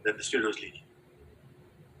was leading.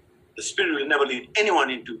 The Spirit will never lead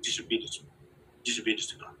anyone into disobedience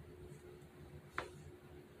to God.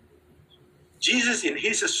 Jesus, in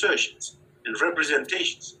his assertions and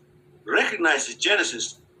representations, recognizes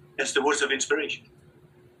Genesis as the words of inspiration.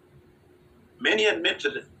 Many admit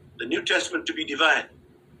the New Testament to be divine,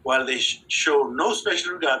 while they show no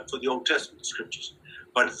special regard for the Old Testament scriptures.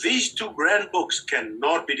 But these two grand books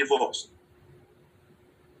cannot be divorced.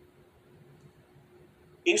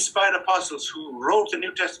 Inspired apostles who wrote the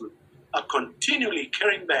New Testament are continually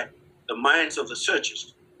carrying back the minds of the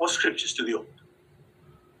searchers of scriptures to the Old.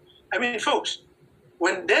 I mean, folks,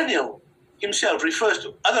 when Daniel himself refers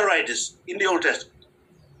to other writers in the Old Testament,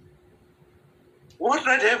 what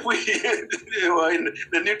right have we in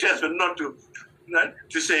the New Testament not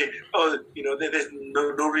to say, oh, there's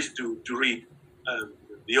no reason to read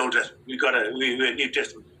the Old Testament. We're New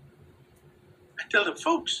Testament. I tell them,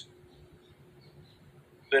 folks,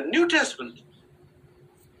 the New Testament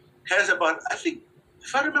has about, I think,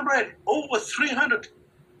 if I remember right, over 300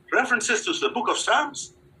 references to the book of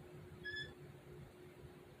Psalms.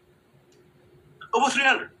 Over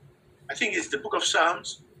 300. I think it's the book of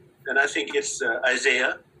Psalms, and I think it's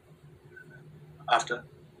Isaiah after.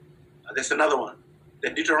 There's another one.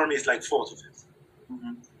 Then Deuteronomy is like fourth or fifth.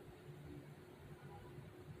 Mm-hmm.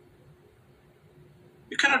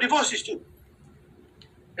 You cannot divorce these two.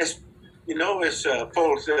 As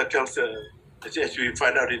Paul tells, as we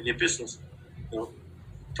find out in the epistles,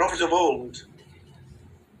 prophets of old,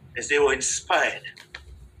 as they were inspired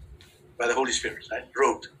by the Holy Spirit, right,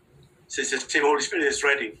 wrote. Since the same Holy Spirit is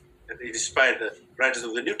writing, that it inspired the writers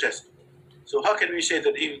of the New Testament. So how can we say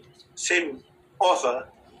that the same author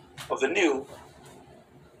of the New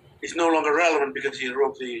is no longer relevant because he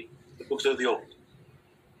wrote the books of the Old?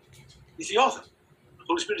 He's the author. The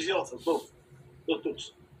Holy Spirit is the author of both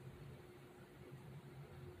books.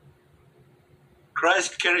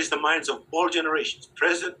 Christ carries the minds of all generations,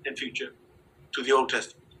 present and future, to the Old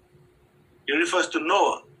Testament. He refers to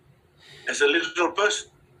Noah as a little person.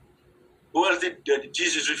 Who else did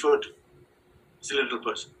Jesus refer to as a little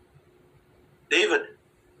person? David.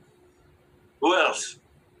 Who else?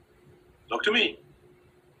 Talk to me.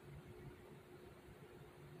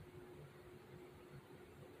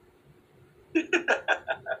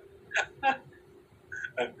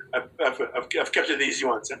 I've kept it the easy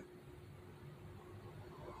ones. Huh?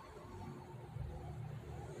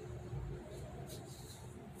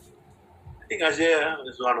 I think Isaiah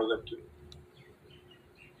is one of them too.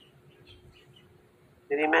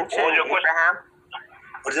 Did he mention What was your question? Abraham?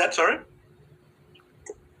 What is that? Sorry?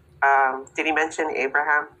 Did he mention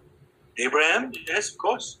Abraham? Abraham? Yes, of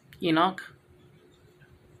course. Enoch.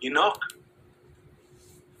 Enoch.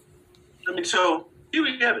 I mean, so here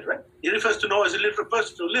we have it, right? He refers to Noah as a literal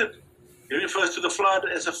person who lived. He refers to the flood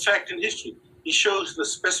as a fact in history. He shows the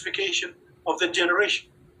specification of the generation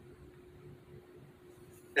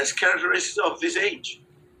as characteristics of this age.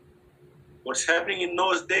 What's happening in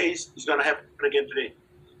Noah's days is going to happen again today.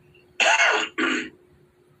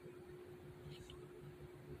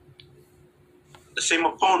 The same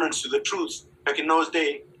opponents to the truth back in Noah's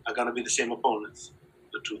day are going to be the same opponents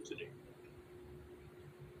to the truth today.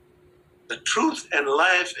 The truth and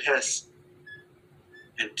life has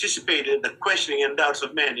anticipated the questioning and doubts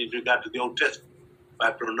of men in regard to the Old Testament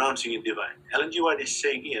by pronouncing it divine. Ellen G. White is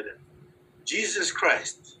saying here that Jesus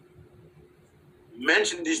Christ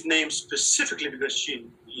mentioned his name specifically because he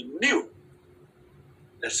knew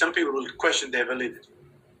that some people will question their validity.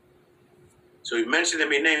 So he mentioned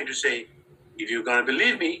them in name to say, if you're going to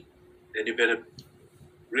believe me, then you better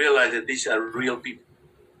realize that these are real people.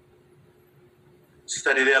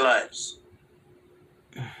 Study their lives.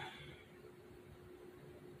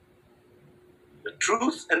 The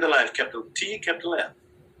truth and the life, capital T, capital L,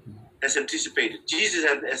 has anticipated. Jesus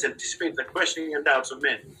has anticipated the questioning and doubts of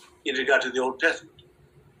men in regard to the Old Testament.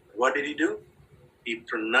 What did he do? He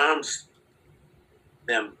pronounced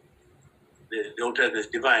them, the Old Testament,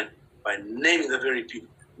 as divine by naming the very people,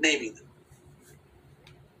 naming them.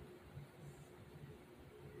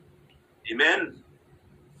 Amen?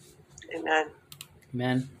 Amen.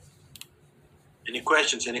 Amen. Any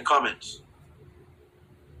questions, any comments?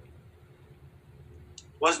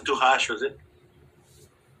 Wasn't too harsh, was it?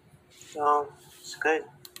 No, it's good.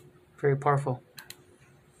 Very powerful.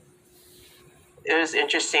 It was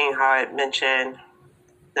interesting how it mentioned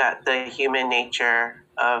that the human nature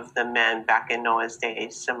of the men back in Noah's day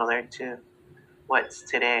is similar to what's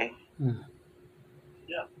today. Mm.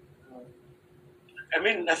 Yeah. I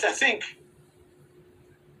mean, I think,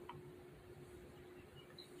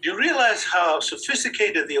 do you realize how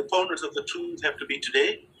sophisticated the opponents of the truth have to be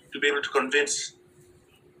today to be able to convince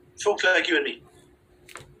folks like you and me?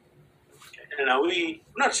 And we're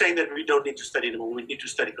not saying that we don't need to study anymore. We need to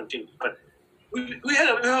study continually, but we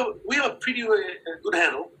have a pretty good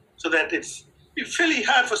handle, so that it's fairly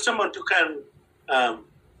hard for someone to kind of,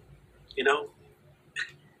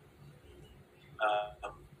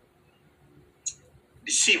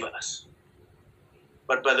 deceive us.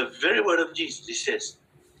 But by the very word of Jesus, he says,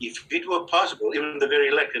 if it were possible, even the very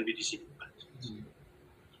elect can be deceived by it. Mm-hmm.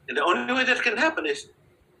 And the only way that can happen is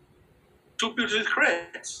two people with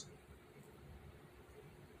creds.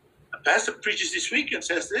 A pastor preaches this week and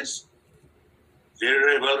says this, very,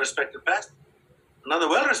 very well-respected pastor. Another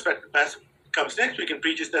well-respected pastor comes next week and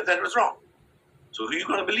preaches that was wrong. So who are you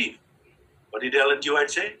going to believe? What did Ellen G. White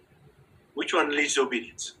say? Which one leads to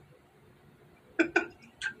obedience?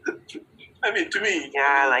 I mean, to me.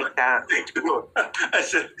 Yeah, I like that. Thank you, Lord. I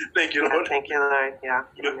said, thank you, Lord. Thank you, Lord. Yeah.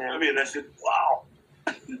 I mean, I said, wow.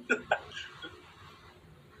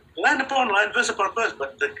 Line upon line, verse upon verse,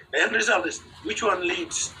 but the end result is which one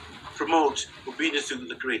leads, promotes obedience to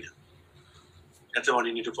the Creator. That's the one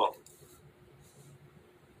you need to follow.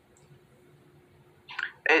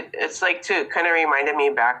 It's like, too, kind of reminded me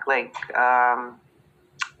back, like,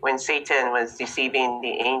 when Satan was deceiving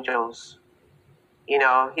the angels. You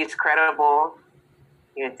know, he's credible.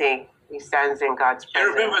 You think he stands in God's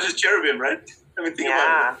presence. Cherubim versus cherubim, right? I mean, think about it.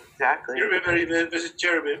 Yeah, exactly. Cherubim versus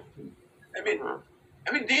cherubim. I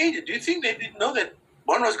mean, the angels, do you think they didn't know that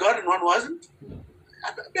one was God and one wasn't?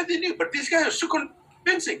 I bet they knew, but these guys are so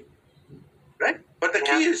convincing, right? But the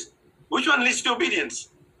key is, which one leads to obedience?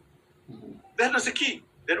 That was the key.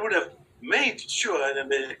 That would have made sure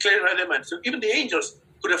and clear their mind. So even the angels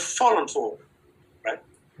could have fallen for, right?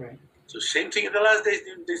 Right. So same thing in the last days,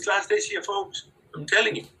 these last days here, folks. I'm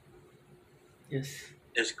telling you. Yes.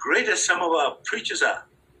 As great as some of our preachers are,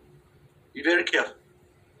 be very careful.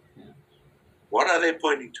 Yeah. What are they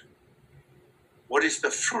pointing to? What is the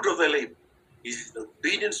fruit of their labor? Is it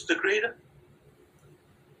obedience to the Creator?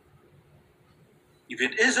 If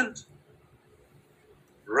it isn't,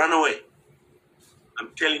 run away.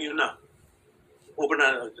 I'm telling you now.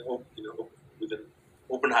 with an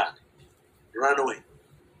open heart. Run away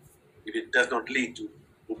if it does not lead to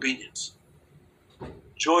obedience.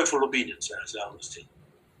 Joyful obedience, as I always say.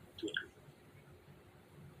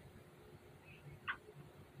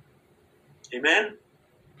 Amen?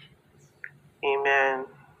 Amen.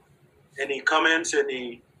 Any comments?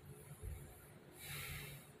 I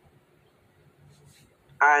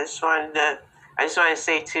just wanted to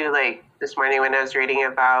say too, like this morning when I was reading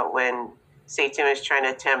about when Satan was trying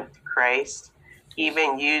to tempt Christ, he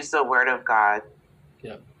even used the word of God.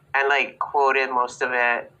 Yeah. And like quoted most of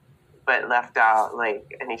it, but left out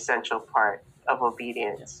like an essential part of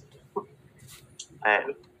obedience. But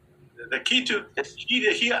the key to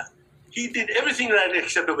he did everything right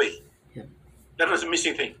except obey. Yeah. That was a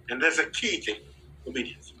missing thing, and that's a key thing.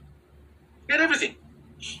 Obedience. He had everything.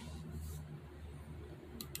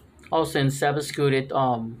 Also in Sabbath school,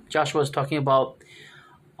 Joshua was talking about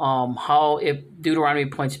how if Deuteronomy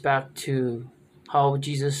points back to how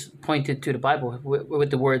Jesus pointed to the Bible with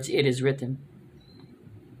the words "It is written."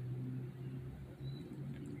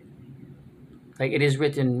 Like it is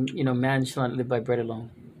written, man shall not live by bread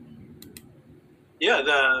alone. Yeah,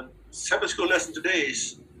 the Sabbath school lesson today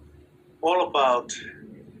is all about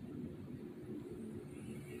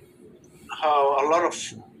how a lot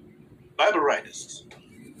of Bible writers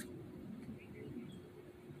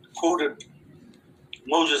quoted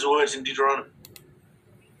Moses' words in Deuteronomy.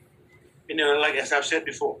 Like as I've said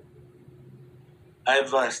before,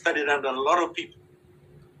 I've studied under a lot of people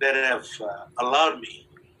that have allowed me,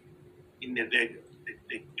 in the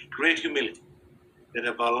great humility, that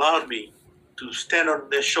have allowed me to stand on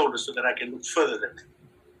their shoulders so that I can look further than them.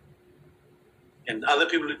 And other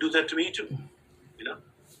people do that to me too,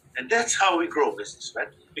 And that's how we grow business, right?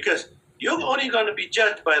 Because you're only going to be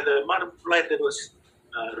judged by the amount of light that was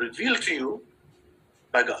revealed to you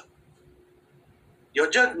by God. Your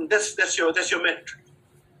judgment, that's your metric.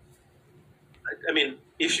 I mean,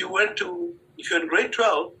 if you're in grade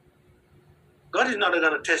 12, God is not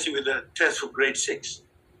going to test you with a test for grade 6.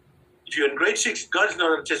 If you're in grade 6, God is not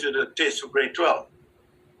going to test you with a test for grade 12.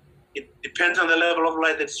 It depends on the level of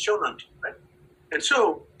light that's shown unto you, right? And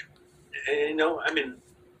so,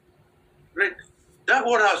 right, Doug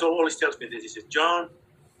Waterhouse always tells me this. He says, John,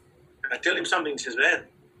 I tell him something, he says, man,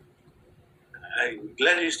 I'm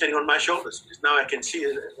glad you're standing on my shoulders because now I can see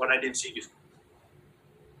what I didn't see before.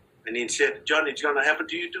 And he said, John, it's going to happen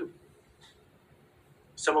to you too.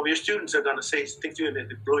 Some of your students are going to say things to you and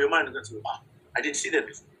they blow your mind and they'll say, wow, I didn't see that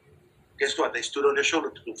before. Guess what? They stood on their shoulder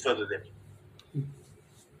to look further than you.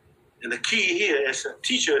 And the key here as a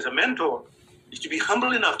teacher, as a mentor, is to be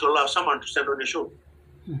humble enough to allow someone to stand on your shoulder.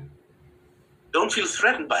 Don't feel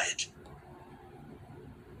threatened by it.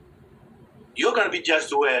 You're going to be judged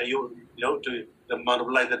to where to the amount of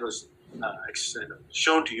light that was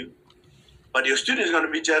shown to you. But your student is going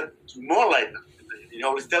to be judged to more light. You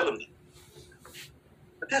always tell them that.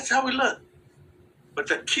 But that's how we learn. But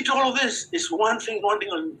the key to all of this is one thing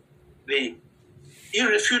on the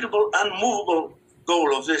irrefutable, unmovable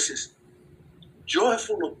goal of this is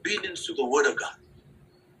joyful obedience to the Word of God.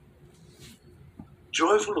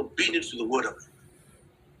 Joyful obedience to the Word of God.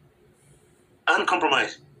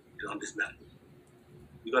 Uncompromising on this matter.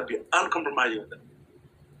 You got to be uncompromising with them.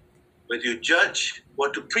 Whether you judge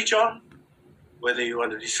what to preach on, whether you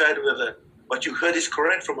want to decide whether what you heard is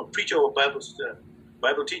correct from a preacher or Bible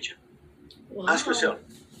teacher, ask yourself,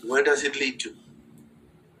 where does it lead to?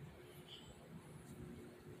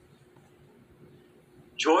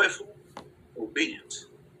 Joyful obedience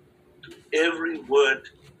to every word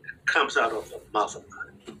that comes out of the mouth of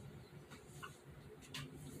God.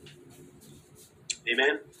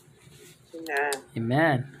 Amen?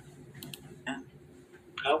 Amen.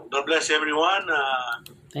 Well, God bless everyone.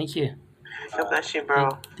 Thank you. God bless you,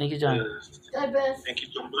 bro. Thank you, John. God bless. Thank you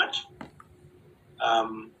so much.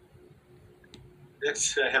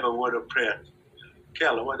 Let's have a word of prayer.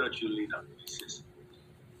 Carla, why don't you lead on this?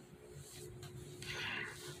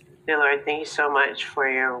 Dear Lord, thank you so much for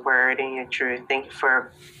your word and your truth. Thank you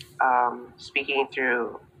for speaking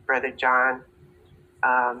through Brother John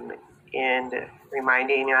and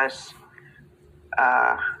reminding us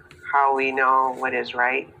how we know what is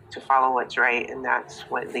right, to follow what's right, and that's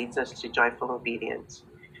what leads us to joyful obedience.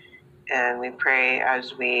 And we pray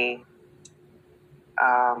as we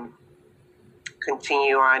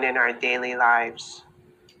continue on in our daily lives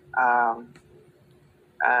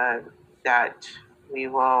that we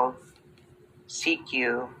will seek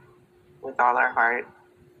you with all our heart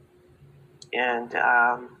and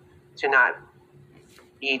to not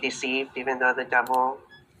be deceived, even though the devil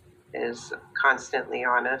is constantly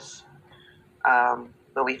on us.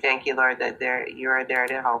 But we thank you, Lord, that you are there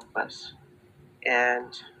to help us.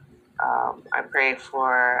 And I pray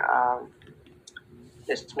for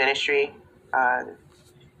this ministry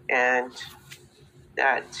and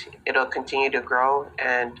that it'll continue to grow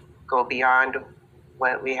and go beyond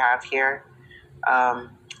what we have here.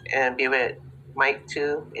 And be with Mike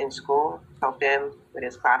too in school, help him with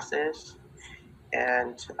his classes,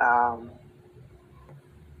 and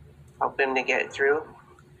help him to get through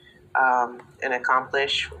and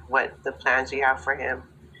accomplish what the plans you have for him.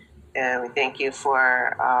 And we thank you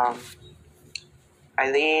for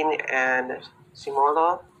Eileen and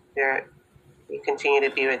Simolo. You continue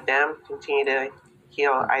to be with them, continue to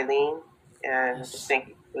heal Eileen, and just think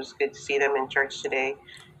it was good to see them in church today.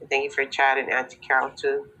 And thank you for Chad and Auntie Carol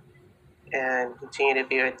too, and continue to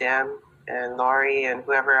be with them and Lori and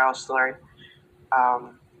whoever else, Lord.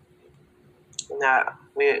 That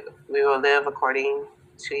we will live according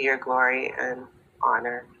to your glory and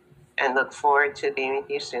honor, and look forward to being with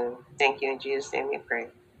you soon. Thank you in Jesus' name we pray.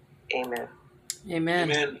 Amen. Amen.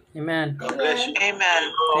 Amen. Amen. God bless you.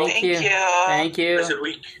 Amen. Thank you. Thank you. Blessed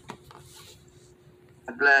week.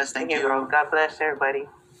 God bless. Thank you. Bro. God bless everybody.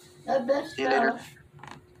 God bless See you later.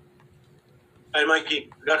 Hi, Mikey.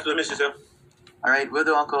 Got to the missus, huh? All right, will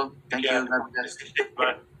do, Uncle. Thank Yeah. you. God bless.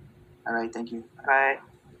 Bye. All right, thank you. Bye.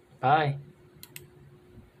 Bye.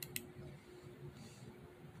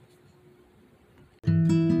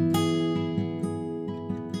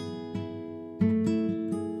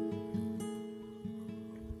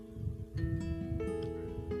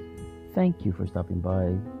 Thank you for stopping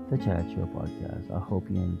by the Chadsshow podcast. I hope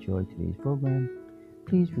you enjoyed today's program.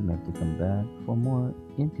 Please remember to come back for more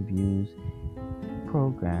interviews,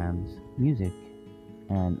 programs, music,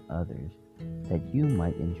 and others that you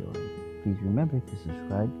might enjoy. Please remember to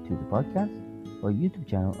subscribe to the podcast or YouTube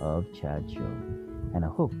channel of Chadsshow. And I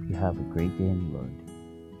hope you have a great day in the Lord.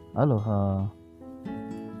 Aloha.